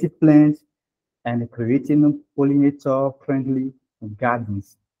native plant and creating pollinator-friendly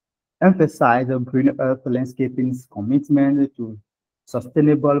gardens. Emphasize Green Earth Landscaping's commitment to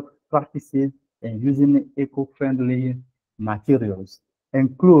sustainable practices and using eco-friendly materials.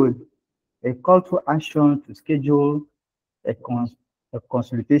 Include a call to action to schedule a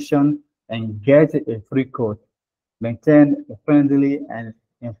consultation and get a free code. Maintain a friendly and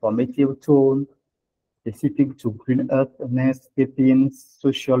informative tone specific to Green Earth Landscaping's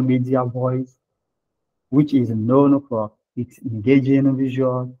social media voice, which is known for its engaging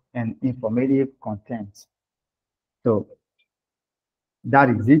visual and informative content. So that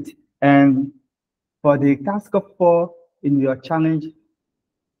is it. And for the task 4 in your challenge,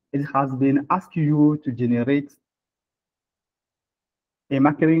 it has been asking you to generate a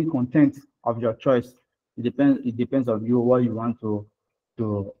marketing content of your choice. It depends on you what you want to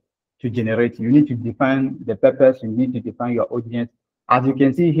generate. You need to define the purpose, you need to define your audience. As you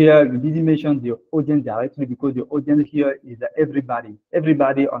can see here, you didn't mention the audience directly because the audience here is everybody.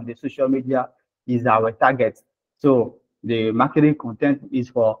 Everybody on the social media is our target. So the marketing content is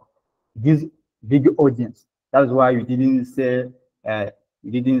for this big audience. That's why you didn't say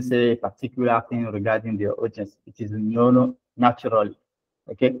a particular thing regarding the audience. It is known naturally.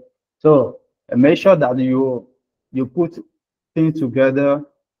 Okay, so make sure that you put things together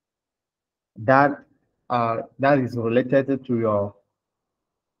that that is related to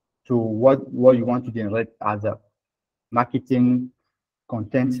what you want to generate as a marketing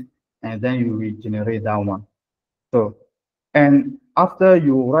content, and then you will generate that one. So, and after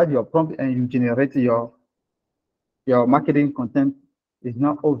you write your prompt and you generate your marketing content, is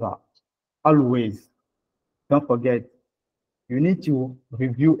not over. Always, don't forget, you need to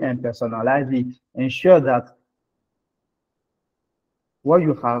review and personalize it. Ensure that what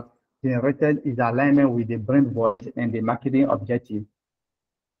you have generated is alignment with the brand voice and the marketing objective.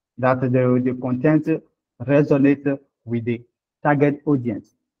 That the content resonates with the target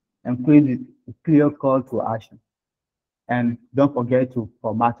audience, include a clear call to action. And don't forget to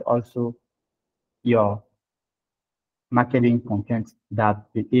format also your marketing content that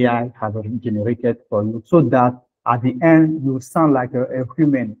the AI has generated for you, so that at the end you sound like a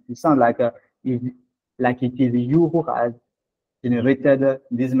human. You sound like it is you who has generated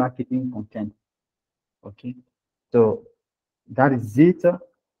this marketing content. Okay, so that is it.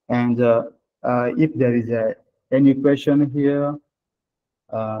 And if there is any question here,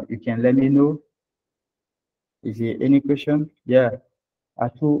 you can let me know. Is there any question? Yeah,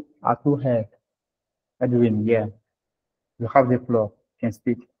 Atu have Edwin. Yeah, you have the floor. You can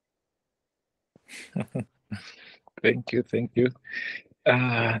speak. Thank you.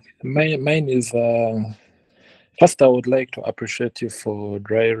 Mine is first. I would like to appreciate you for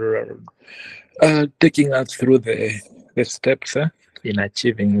taking us through the steps in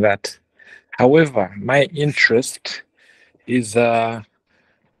achieving that. However, my interest is I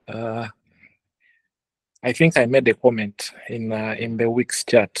think I made a comment in the week's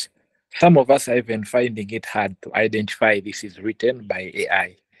chat. Some of us are even finding it hard to identify this is written by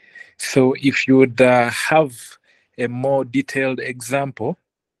AI. So if you would have a more detailed example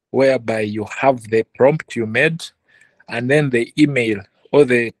whereby you have the prompt you made and then the email or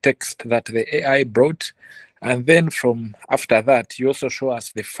the text that the AI brought, and then from after that, you also show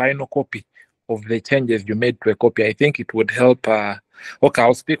us the final copy of the changes you made to a copy. I think it would help. Okay,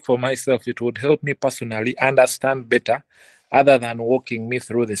 I'll speak for myself. It would help me personally understand better other than walking me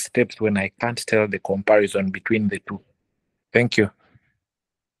through the steps when I can't tell the comparison between the two. Thank you.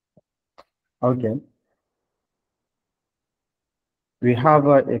 Okay. We have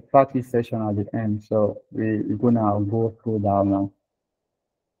a practice session at the end, so we're gonna go through that now.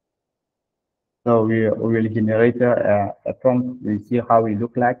 So we will generate a prompt. We see how it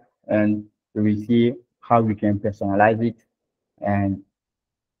look like, and we see how we can personalize it and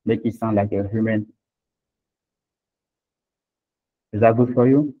make it sound like a human. Is that good for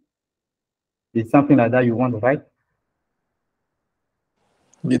you? Is something like that you want to write?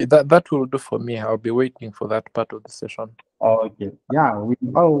 Yeah, that will do for me. I'll be waiting for that part of the session. Okay. Yeah, we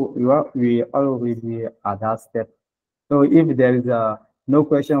already at that step. So if there is no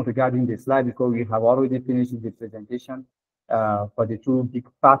question regarding the slide, because we have already finished the presentation for the two big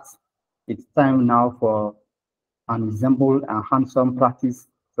parts, it's time now for an example and hands-on practice.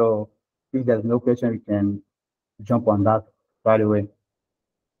 So if there's no question, we can jump on that right away.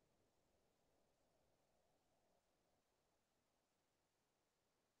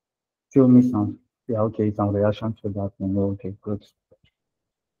 Show me some, yeah, okay, some reaction to that. Okay, good.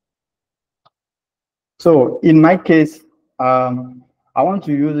 So in my case, I want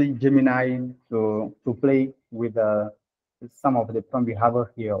to use Gemini to play with some of the prompts we have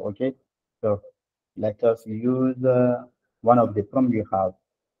here. Okay, so let us use one of the prompts we have.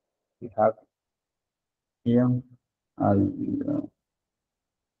 We have here.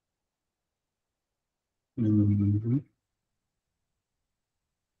 Mhm.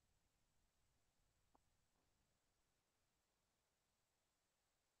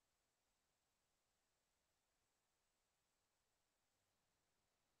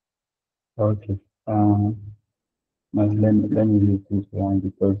 Okay. Let me use this one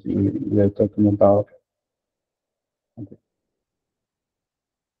because we are talking about. Okay.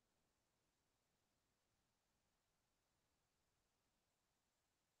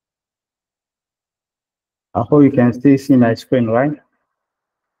 I hope you can still see my screen, right?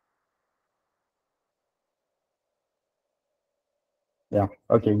 Yeah.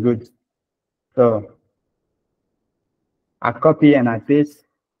 Okay. Good. So I copy and I paste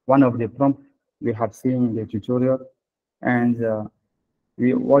one of the prompts we have seen in the tutorial, and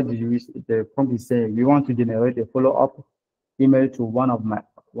what do you use? The prompt is saying we want to generate a follow-up email to one of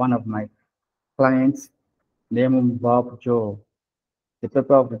my clients named Bob Joe. The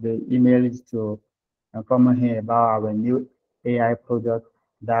purpose of the email is to inform him about our new AI product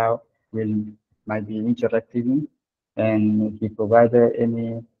that might be interested in, and he provided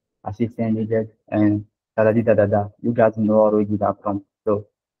any assistance needed, and da da da da da. You guys know already that prompt. So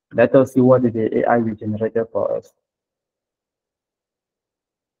let us see what the AI will generate for us.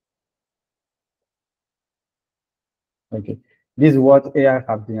 Okay, this is what AI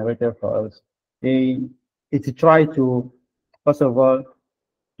have generated for us. It try to, first of all,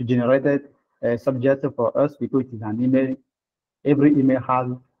 to generate a subject for us because it's an email. Every email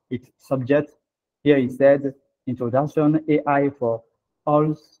has its subject. Here it said introduction AI for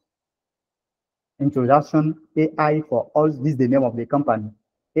all. Introduction AI for all. This is the name of the company.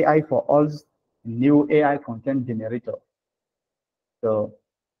 AI for all new AI content generator. So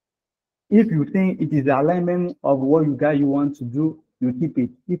if you think it is the alignment of what you want to do, you keep it.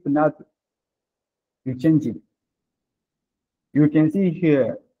 If not, you change it. You can see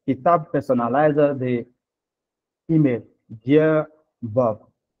here, it tab personalizer the email. Dear Bob,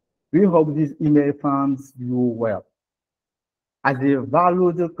 we hope this email finds you well. As a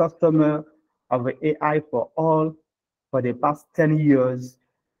valued customer of AI for all for the past 10 years,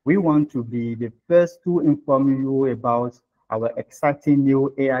 we want to be the first to inform you about our exciting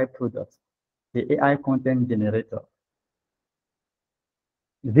new AI product, the AI content generator.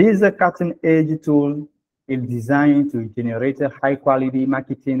 This cutting-edge tool is designed to generate high-quality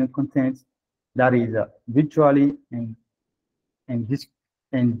marketing content that is visually and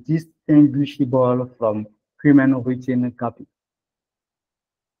distinguishable from human-written copy.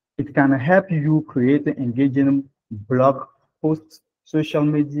 It can help you create engaging blog posts, social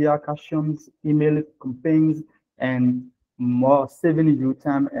media captions, email campaigns, and more, saving you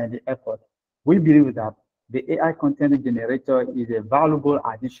time and effort. We believe that the AI content generator is a valuable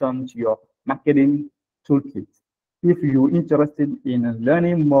addition to your marketing toolkit. If you're interested in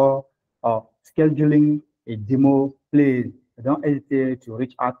learning more or scheduling a demo, please don't hesitate to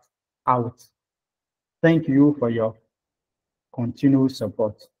reach out. Thank you for your continued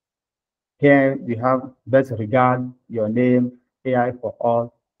support. Here we have best regard, your name, AI for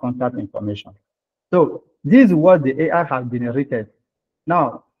all, contact information. So this is what the AI has generated.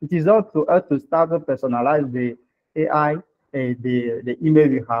 Now it is up to us to start to personalize the AI, the email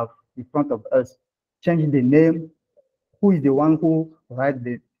we have in front of us, change the name, who is the one who write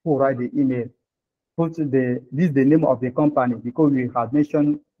the email. Put this is the name of the company, because we have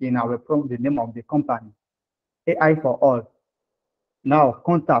mentioned in our prompt the name of the company. AI for all. Now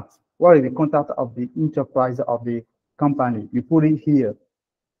contact. What is the contact of the enterprise of the company? You put it here.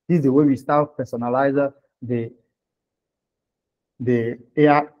 This is the way we start personalize the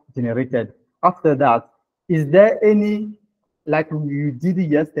AI generated. After that, is there any, like you did it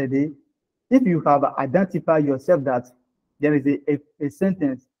yesterday, if you have identified yourself that there is a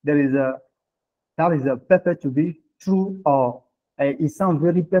sentence, that is a perfect to be true, or it sounds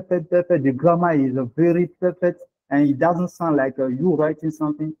very perfect, the grammar is very perfect, and it doesn't sound like you writing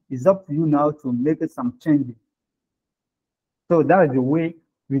something, it's up to you now to make it some changes. So that is the way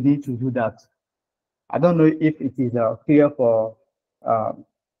we need to do that. I don't know if it is clear for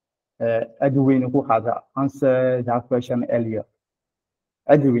Edwin, who has answered that question earlier.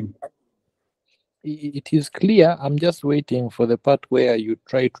 Edwin. It is clear. I'm just waiting for the part where you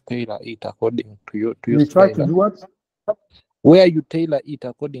try to tailor it according to your You style. try to do what? Where you tailor it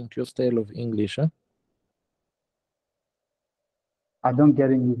according to your style of English. Huh? I don't get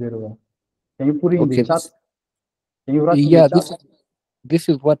you very well. Can you put it in the chat? Can you write yeah, in the chat? this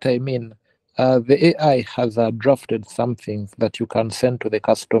is what I mean. The AI has drafted something that you can send to the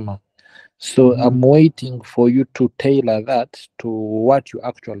customer. So I'm waiting for you to tailor that to what you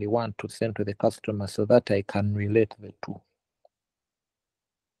actually want to send to the customer, so that I can relate the two.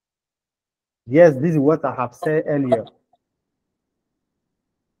 Yes, this is what I have said earlier.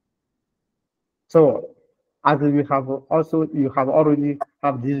 So as we have also, you have already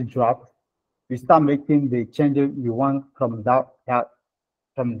have this draft, we start making the changes you want from that draft.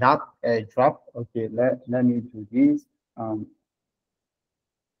 Okay, let me do this.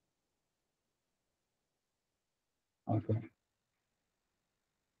 Okay.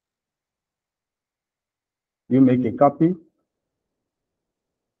 You make a copy.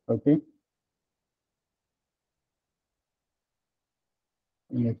 Okay.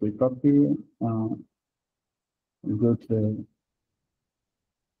 You make a copy. You go to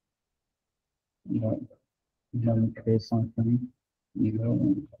let me create something. You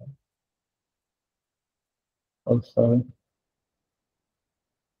know. Oh, sorry.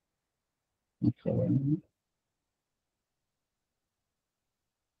 Okay.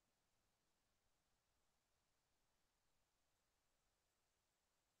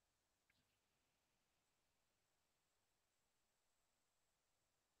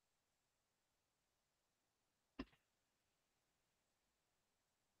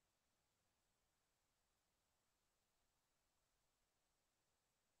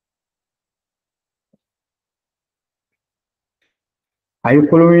 Are you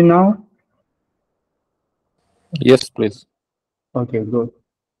following now? Yes, please. Okay, good.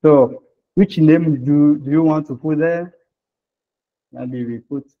 So, which name do you want to put there? Maybe we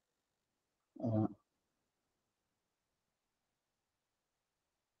put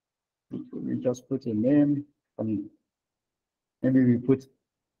we just put a name, and maybe we put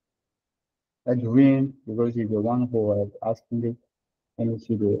Edwin, because he's the one who was asking it. Let me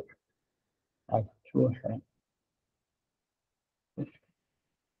see the actual hand.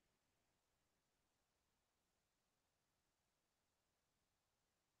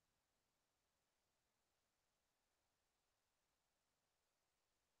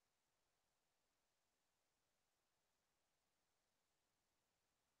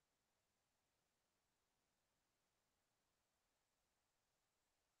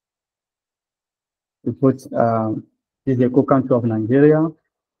 We put is the co-country of Nigeria.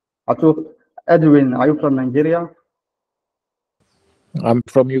 Edwin, are you from Nigeria? I'm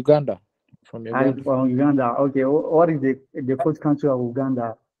from Uganda. I'm from Uganda. Okay, what is the first country of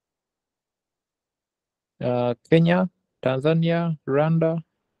Uganda? Kenya, Tanzania, Rwanda.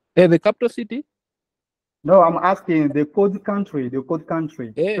 Hey, the capital city? No, I'm asking the code country. The code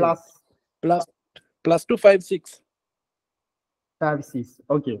country. Hey, plus 256. 56.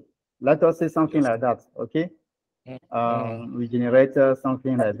 Okay, let us say something like that. Okay. We generate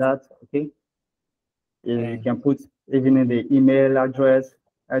something like that. Okay. You can put even in the email address,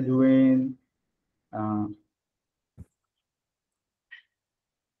 Edwin.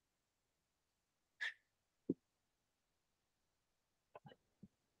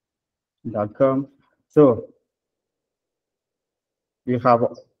 .com. So we have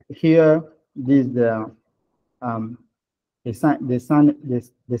here this the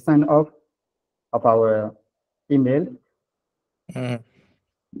sign off of our email.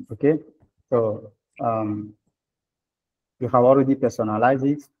 Okay, so you have already personalized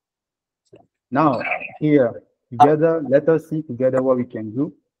it. Now here together, let us see together what we can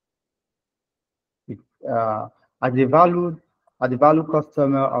do. as the value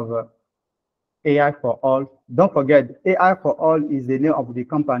customer of AI for all. Don't forget, AI for all is the name of the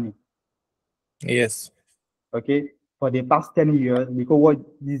company. Yes. Okay, for the past 10 years, because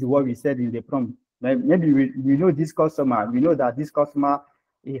this is what we said in the prompt. Maybe we know this customer. We know that this customer,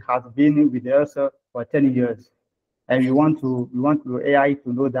 he has been with us for 10 years, and we want AI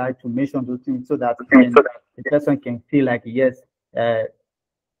to know that, to mention those things, so that the person can feel like, yes,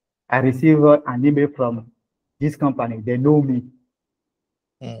 I receive an email from this company. They know me.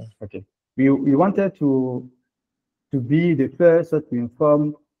 Okay. We wanted to be the first to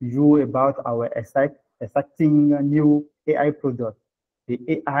inform you about our exciting new AI product, the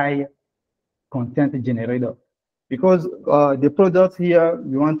AI content generator. Because the product here,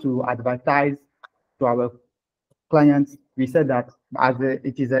 we want to advertise to our clients. We said that as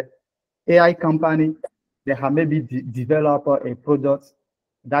it is an AI company, they have maybe developed a product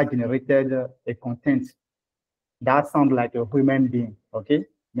that generated a content that sounds like a human being. Okay,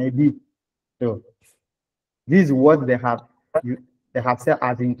 maybe. So this is what they have said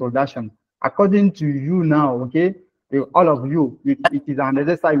as introduction. According to you now, okay, all of you, it is an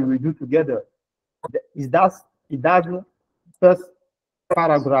exercise we will do together. It does first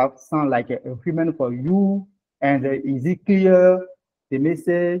paragraph sound like a human for you, and is it clear the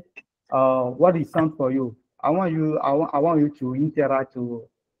message? What is sound for you? I want you to interact so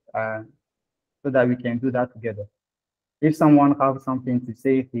that we can do that together. If someone has something to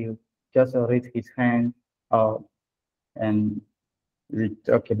say, he'll just raise his hand and we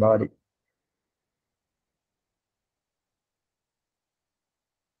talk about it.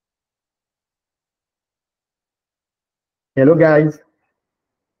 Hello, guys.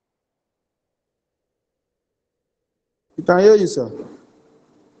 We can hear you, sir.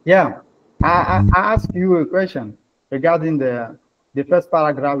 Yeah, I asked you a question regarding the first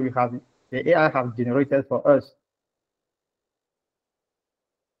paragraph we have, the AI have generated for us.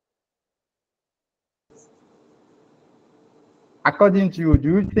 According to you, do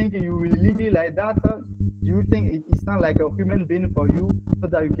you think you will leave it like that? Do you think it sounds like a human being for you so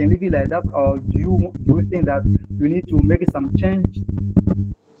that you can leave it like that? Or do you think that you need to make some change?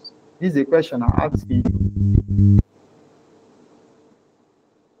 This is a question I'm asking you.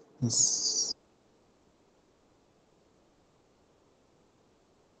 Yes.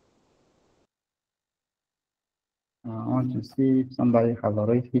 I want to see if somebody has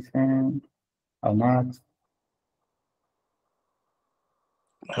raised his hand or not.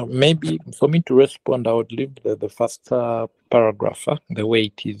 Maybe for me to respond, I would leave the first paragraph the way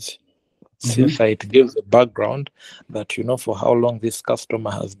it is. Since it gives a background that, you know, for how long this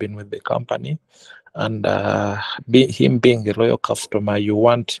customer has been with the company, and him being a loyal customer, you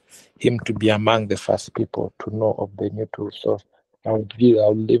want him to be among the first people to know of the new tool. So I'll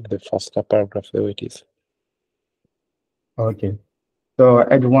leave the first paragraph the way it is. Okay. So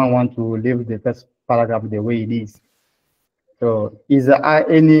everyone want to leave the first paragraph the way it is. So is there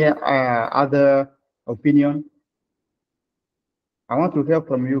any other opinion? I want to hear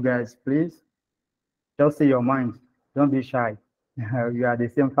from you guys, please. Just say your mind. Don't be shy. You are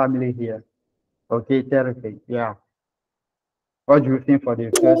the same family here. Okay, terrific. Yeah. What do you think for the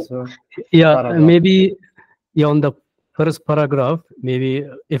first paragraph? Maybe on the first paragraph, maybe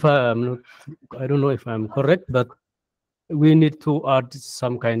if I'm not, I don't know if I'm correct, but we need to add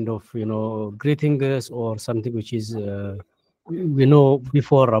some kind of, you know, greetings or something which is we know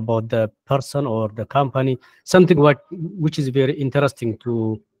before about the person or the company, something which is very interesting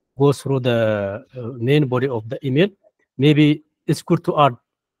to go through the main body of the email. Maybe it's good to add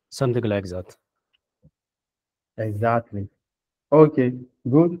something like that. Exactly. Okay,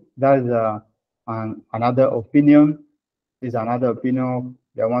 good. That is another opinion. Is another opinion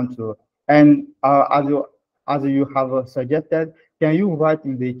they want to. And as you have suggested, can you write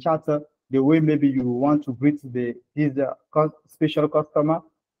in the chat the way maybe you want to greet this special customer?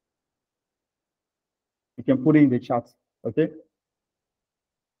 You can put it in the chat. Okay.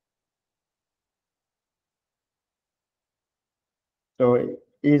 So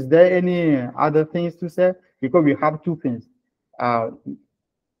is there any other things to say? Because we have two things.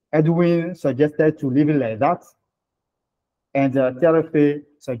 Edwin suggested to leave it like that, and Therapy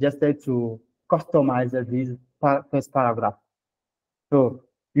suggested to customize this first paragraph. So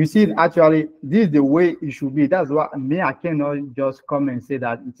you see, actually, this is the way it should be. That's what I cannot just come and say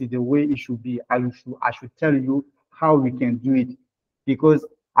that it is the way it should be. I should tell you how we can do it, because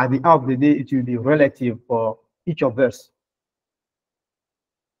at the end of the day, it will be relative for each of us.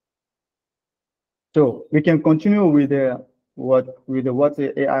 So we can continue with what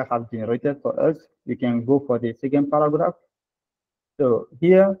the AI has generated for us. We can go for the second paragraph. So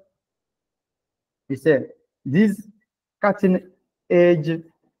here we say, This cutting-edge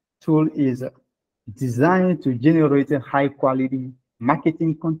tool is designed to generate high-quality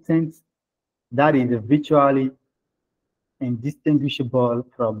marketing content that is virtually indistinguishable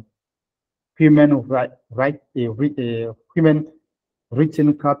from human human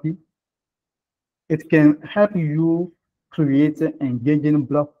written copy. It can help you create engaging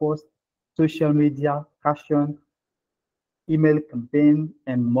blog posts, social media caption, email campaign,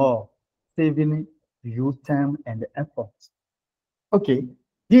 and more, saving you time and effort. Okay,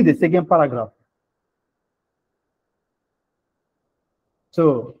 this is the second paragraph.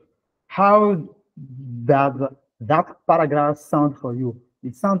 So how does that paragraph sound for you?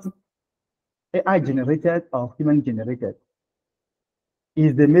 It sounds AI generated or human generated?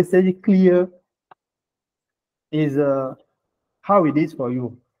 Is the message clear? Is how it is for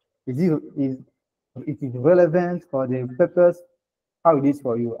you? Is it is relevant for the purpose? How it is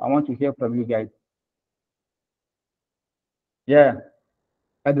for you? I want to hear from you guys. Yeah,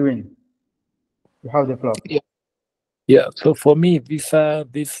 Edwin, you have the floor. Yeah, so for me, this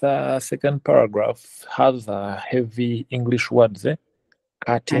second paragraph has heavy English words,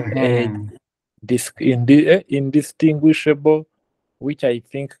 cutting edge, indistinguishable, which I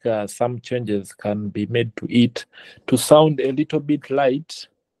think some changes can be made to it to sound a little bit light,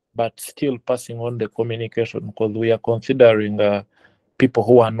 but still passing on the communication, because we are considering people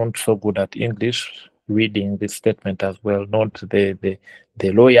who are not so good at English reading this statement as well, not the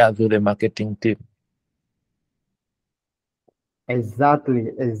lawyers or the marketing team.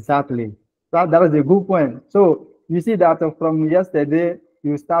 Exactly. That was a good point. So you see that from yesterday,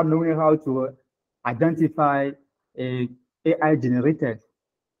 you start knowing how to identify a AI generated.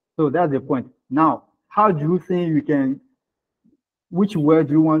 So that's the point. Now, how do you think you can, which word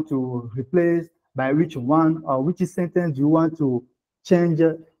do you want to replace by which one, or which sentence do you want to change?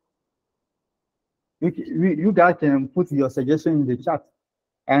 You guys can put your suggestion in the chat,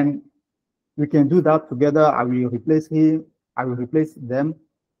 and we can do that together. I will replace him, I will replace them,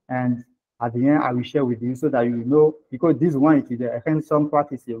 and at the end, I will share with you so that you know, because this one is a hands-on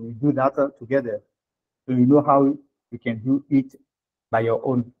practice, we do that together. So you know how you can do it by your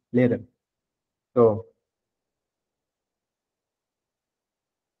own later. So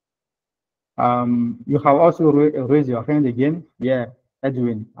you have also raised your hand again. Yeah,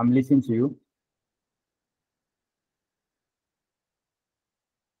 Edwin, I'm listening to you.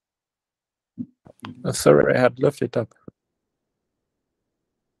 Sorry, I had left it up.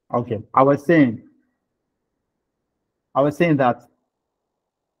 Okay, I was saying that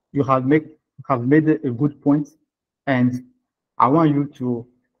you have made a good point, and I want you to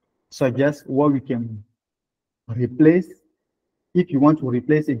suggest what we can replace. If you want to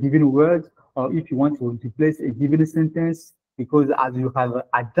replace a given word, or if you want to replace a given sentence, because as you have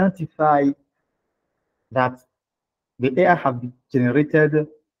identified that the AI have generated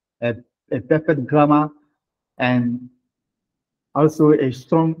a perfect grammar and also a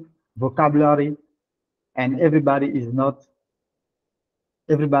strong vocabulary, and everybody doesn't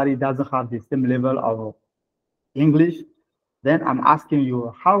have the same level of English, then I'm asking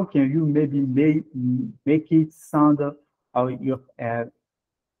you, how can you maybe make it sound or your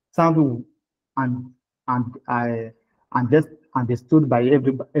sound and understood by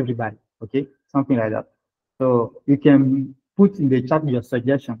everybody? Okay, something like that. So you can put in the chat your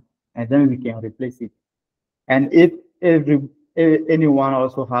suggestion, and then we can replace it. And if anyone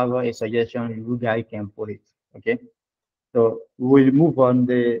also have a suggestion, you guys can put it. Okay. So we'll move on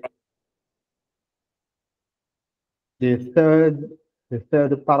the third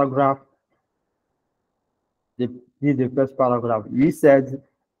paragraph. This is the first paragraph. We said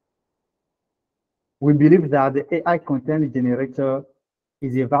we believe that the AI content generator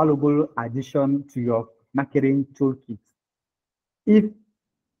is a valuable addition to your marketing toolkit. If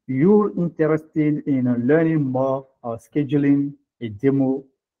you're interested in learning more or scheduling a demo,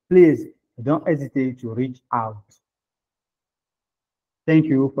 please don't hesitate to reach out. Thank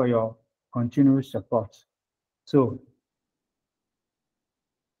you for your continued support. So,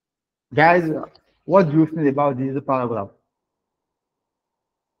 guys, what do you think about this paragraph?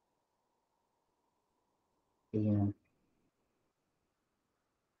 Yeah.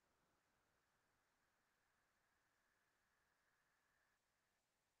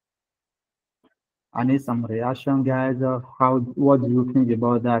 I need some reaction, guys. What do you think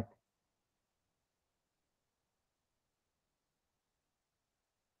about that?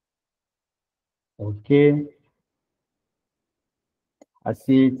 Okay. I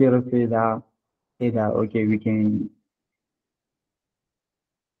see Tero say that, okay, we can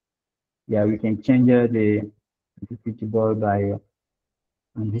change the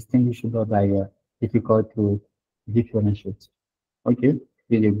distinguishable by difficult to differentiate. Okay,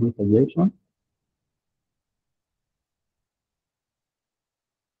 really good suggestion.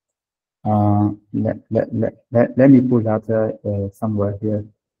 Let me put that somewhere here.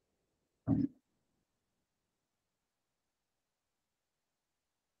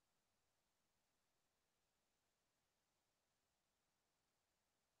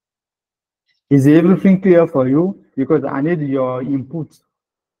 Is everything clear for you? Because I need your input.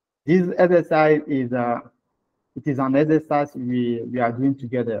 This exercise is it is an exercise we are doing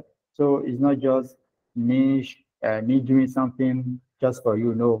together. So it's not just me doing something just for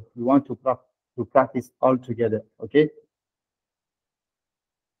you. No, we want to practice all together. Okay.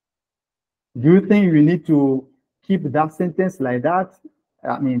 Do you think we need to keep that sentence like that?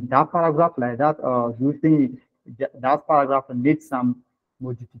 I mean, that paragraph like that, or do you think that paragraph needs some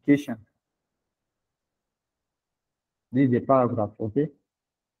modification? This is the paragraph, okay?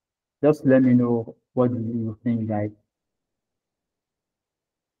 Just let me know what do you think, guys.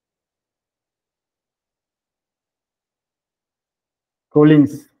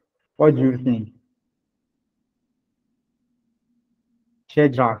 Collins, what do you think?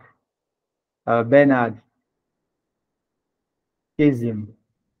 Shedrack, Bernard, Kazim,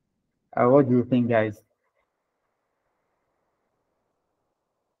 what do you think, guys?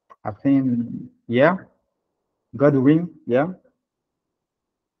 I think, yeah. Godwin, yeah.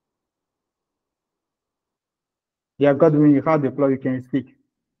 Yeah, Godwin, you have the floor, you can speak.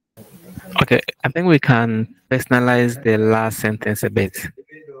 Okay, I think we can personalize the last sentence a bit.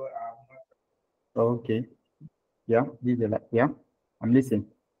 Okay. Yeah, yeah, I'm listening.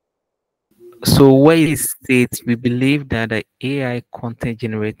 So where it states, we believe that the AI content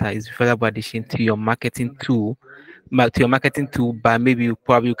generator is valuable addition to your marketing tool, but maybe you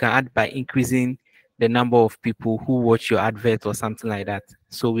can add by increasing the number of people who watch your advert or something like that.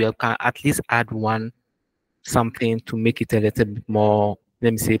 So we can at least add something to make it a little bit more,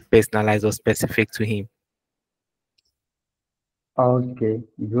 let me say, personalized or specific to him. Okay,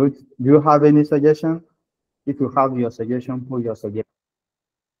 good. Do you have any suggestion? If you have your suggestion, put your suggestion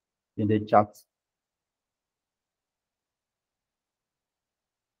in the chat.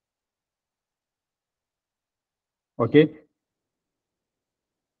 Okay.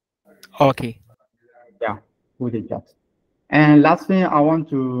 Okay. Yeah, put the chat. And last thing I want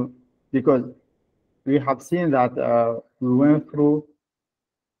to, because we have seen that we went through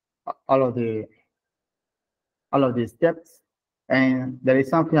all of the steps, and there is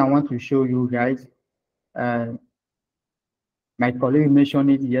something I want to show you guys. My colleague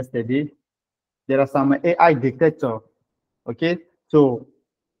mentioned it yesterday. There are some AI detector. Okay, so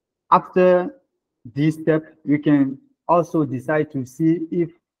after this step, you can also decide to see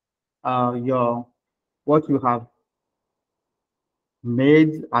if what you have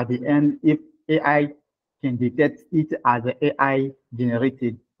made at the end, if AI can detect it as AI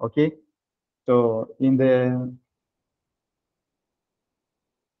generated. Okay, so in the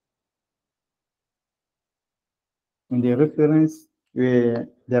reference, there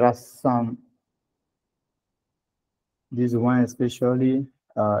are some. This one especially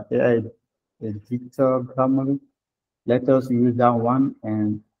AI editor grammar. Let us use that one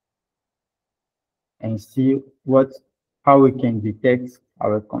and see how we can detect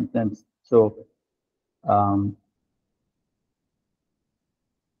our content. So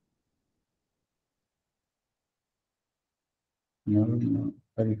no,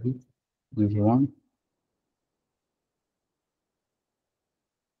 very good. This one.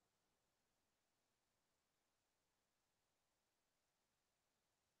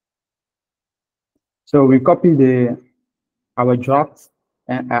 So we copy our draft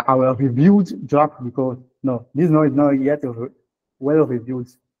and our reviewed draft, because no, this is not yet well reviewed.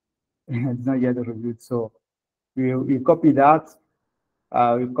 It's not yet reviewed. So we copy that.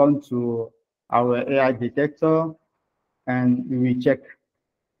 We come to our AI detector and we check.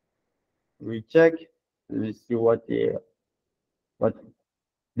 We see what the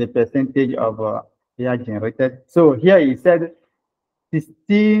percentage of AI generated. So here it said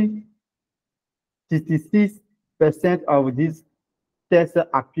 66% of these tests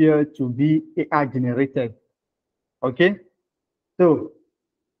appear to be AI generated. Okay, so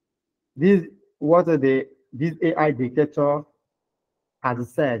this AI detector has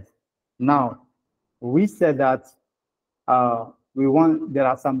said. Now we said that there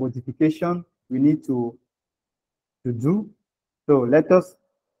are some modification we need to do. So let us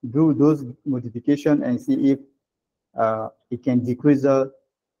do those modification and see if it can decrease the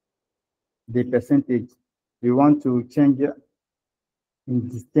percentage. We want to change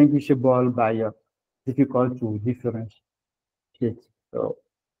indistinguishable by difficult to differentiate. So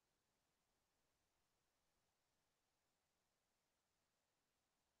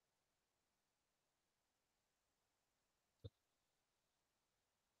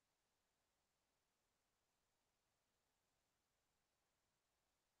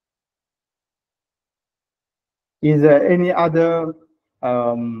Is there any other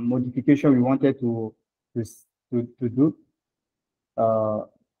modification we wanted to do?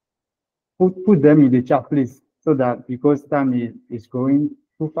 Put them in the chat, please, so that because time is going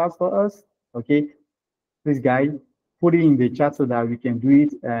too fast for us. Okay, please, guys, put it in the chat so that we can do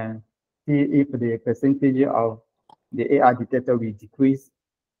it and see if the percentage of the AI detector will decrease.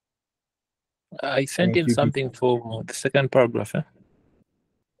 I sent in something for the second paragraph.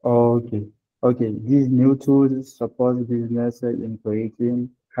 Okay. Okay. These new tools support business in creating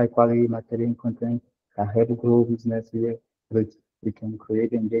high quality marketing content that help grow business here. But we can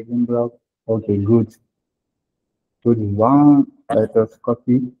create engaging blog. Okay, good. Good one. Let us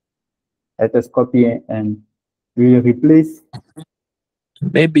copy. Let us copy and we will replace.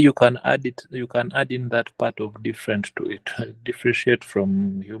 Maybe you can add it. You can add in that part of different to it. Differentiate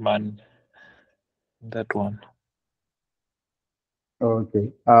from human. That one.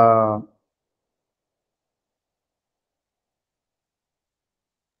 Okay.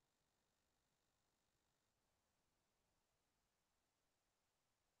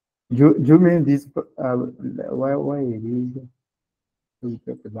 You mean this? Why it is?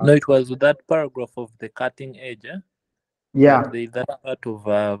 No, it was that paragraph of the cutting edge. Yeah. That part of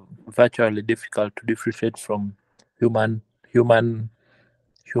virtually difficult to differentiate from human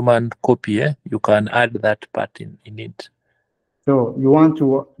copy. You can add that part in it. So you want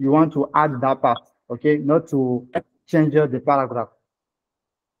to add that part, okay? Not to change the paragraph.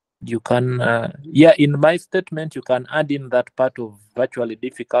 You can, yeah, in my statement, you can add in that part of virtually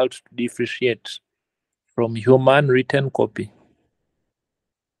difficult to differentiate from human written copy.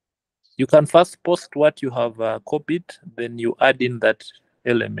 You can first post what you have copied, then you add in that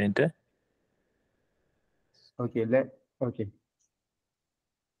element. Okay, okay.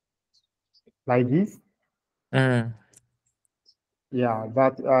 Like this? Yeah,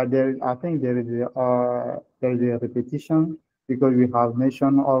 but I think there is a repetition because we have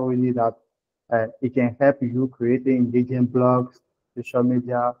mentioned already that it can help you creating engaging blogs, social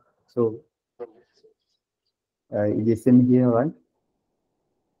media. So it is same here, right?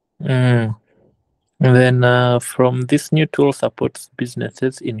 And then from this new tool supports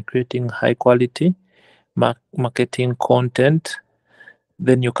businesses in creating high quality marketing content.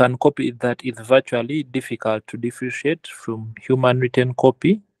 Then you can copy that is virtually difficult to differentiate from human written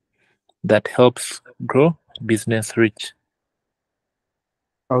copy that helps grow business reach.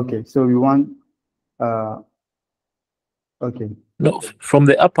 Okay, so we want okay. No, from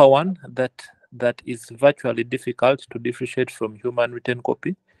the upper one that is virtually difficult to differentiate from human written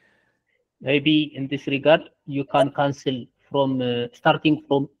copy. Maybe in this regard, you can cancel from starting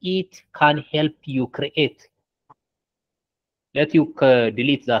from it can help you create. Let you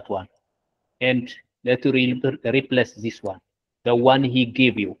delete that one and let you replace this one, the one he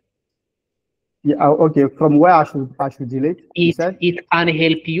gave you. Yeah, okay. From where I should delete? It can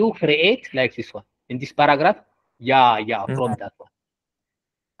help you create like this one in this paragraph. Yeah, from that one.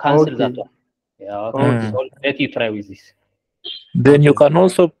 Cancel that one. Yeah, okay. So let you try with this. Then you can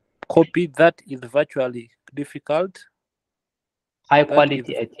also copy that is virtually difficult. High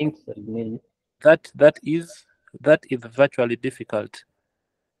quality, I think. That is virtually difficult.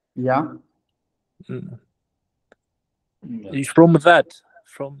 Yeah.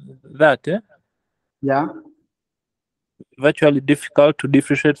 From that, yeah, virtually difficult to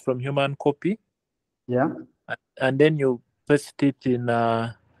differentiate from human copy. Yeah. And then you paste it in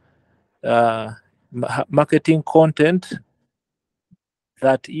marketing content.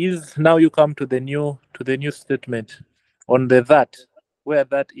 That is, now you come to the new statement on the that where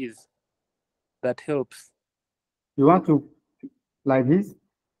that is. That helps. You want to like this?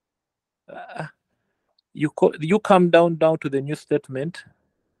 You come down to the new statement.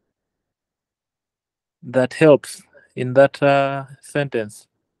 That helps in that sentence.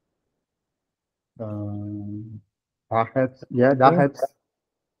 That helps. Yeah, that helps.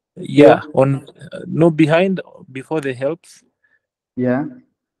 Yeah, on no behind before the helps. Yeah.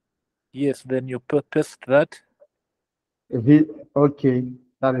 Yes, then you paste that. Okay,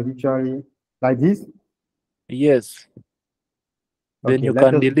 that is virtually like this. Yes. Then Okay, you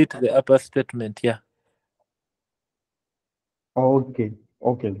can delete the upper statement. Yeah. Okay.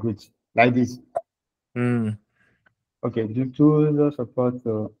 Okay. Good. Like this. Okay. Due to the support.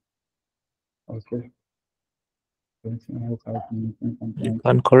 Okay. You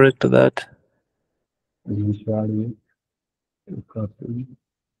can correct that. Visually.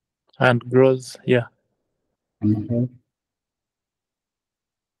 And grows. Yeah.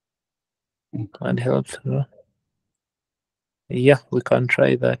 And helps. Yeah, we can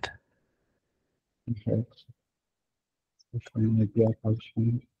try that. Okay. Social media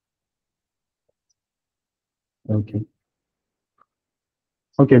function. Okay.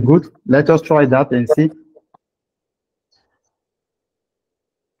 Okay, good. Let us try that and see.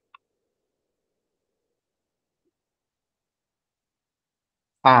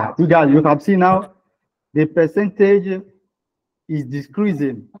 You guys, you can see now the percentage is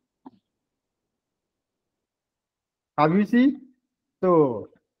decreasing. Have you seen? So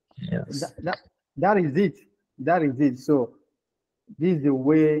yes, that is it. That is it. So this is the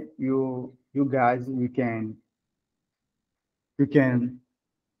way you guys you can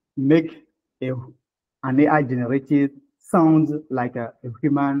make an AI generated sound like a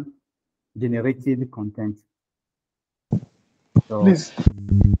human generated content. So, Please,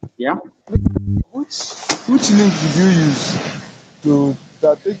 yeah. which link did you use to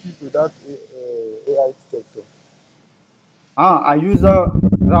that take you to that AI detector? I use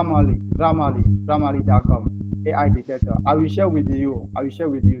Grammarly.com AI detector. I will share with you. I will share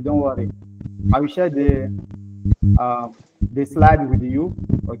with you. Don't worry. I will share the slide with you.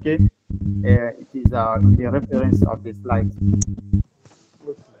 Okay. It is the reference of the slide.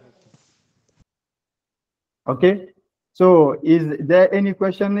 Okay. So, is there any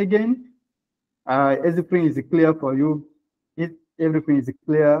question again? Everything is clear for you. If everything is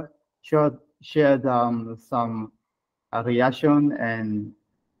clear, share some reaction and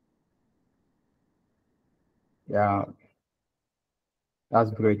yeah,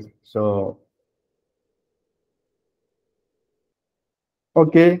 that's great. So,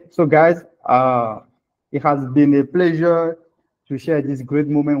 okay, so guys, it has been a pleasure to share this great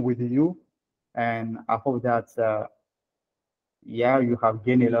moment with you, and I hope that yeah, you have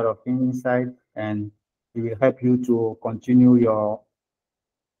gained a lot of insight, and it will help you to continue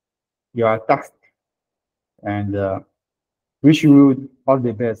your task. And wish you all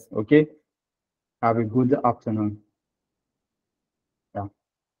the best. Okay, have a good afternoon. Yeah,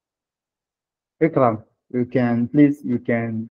 Ikram, you can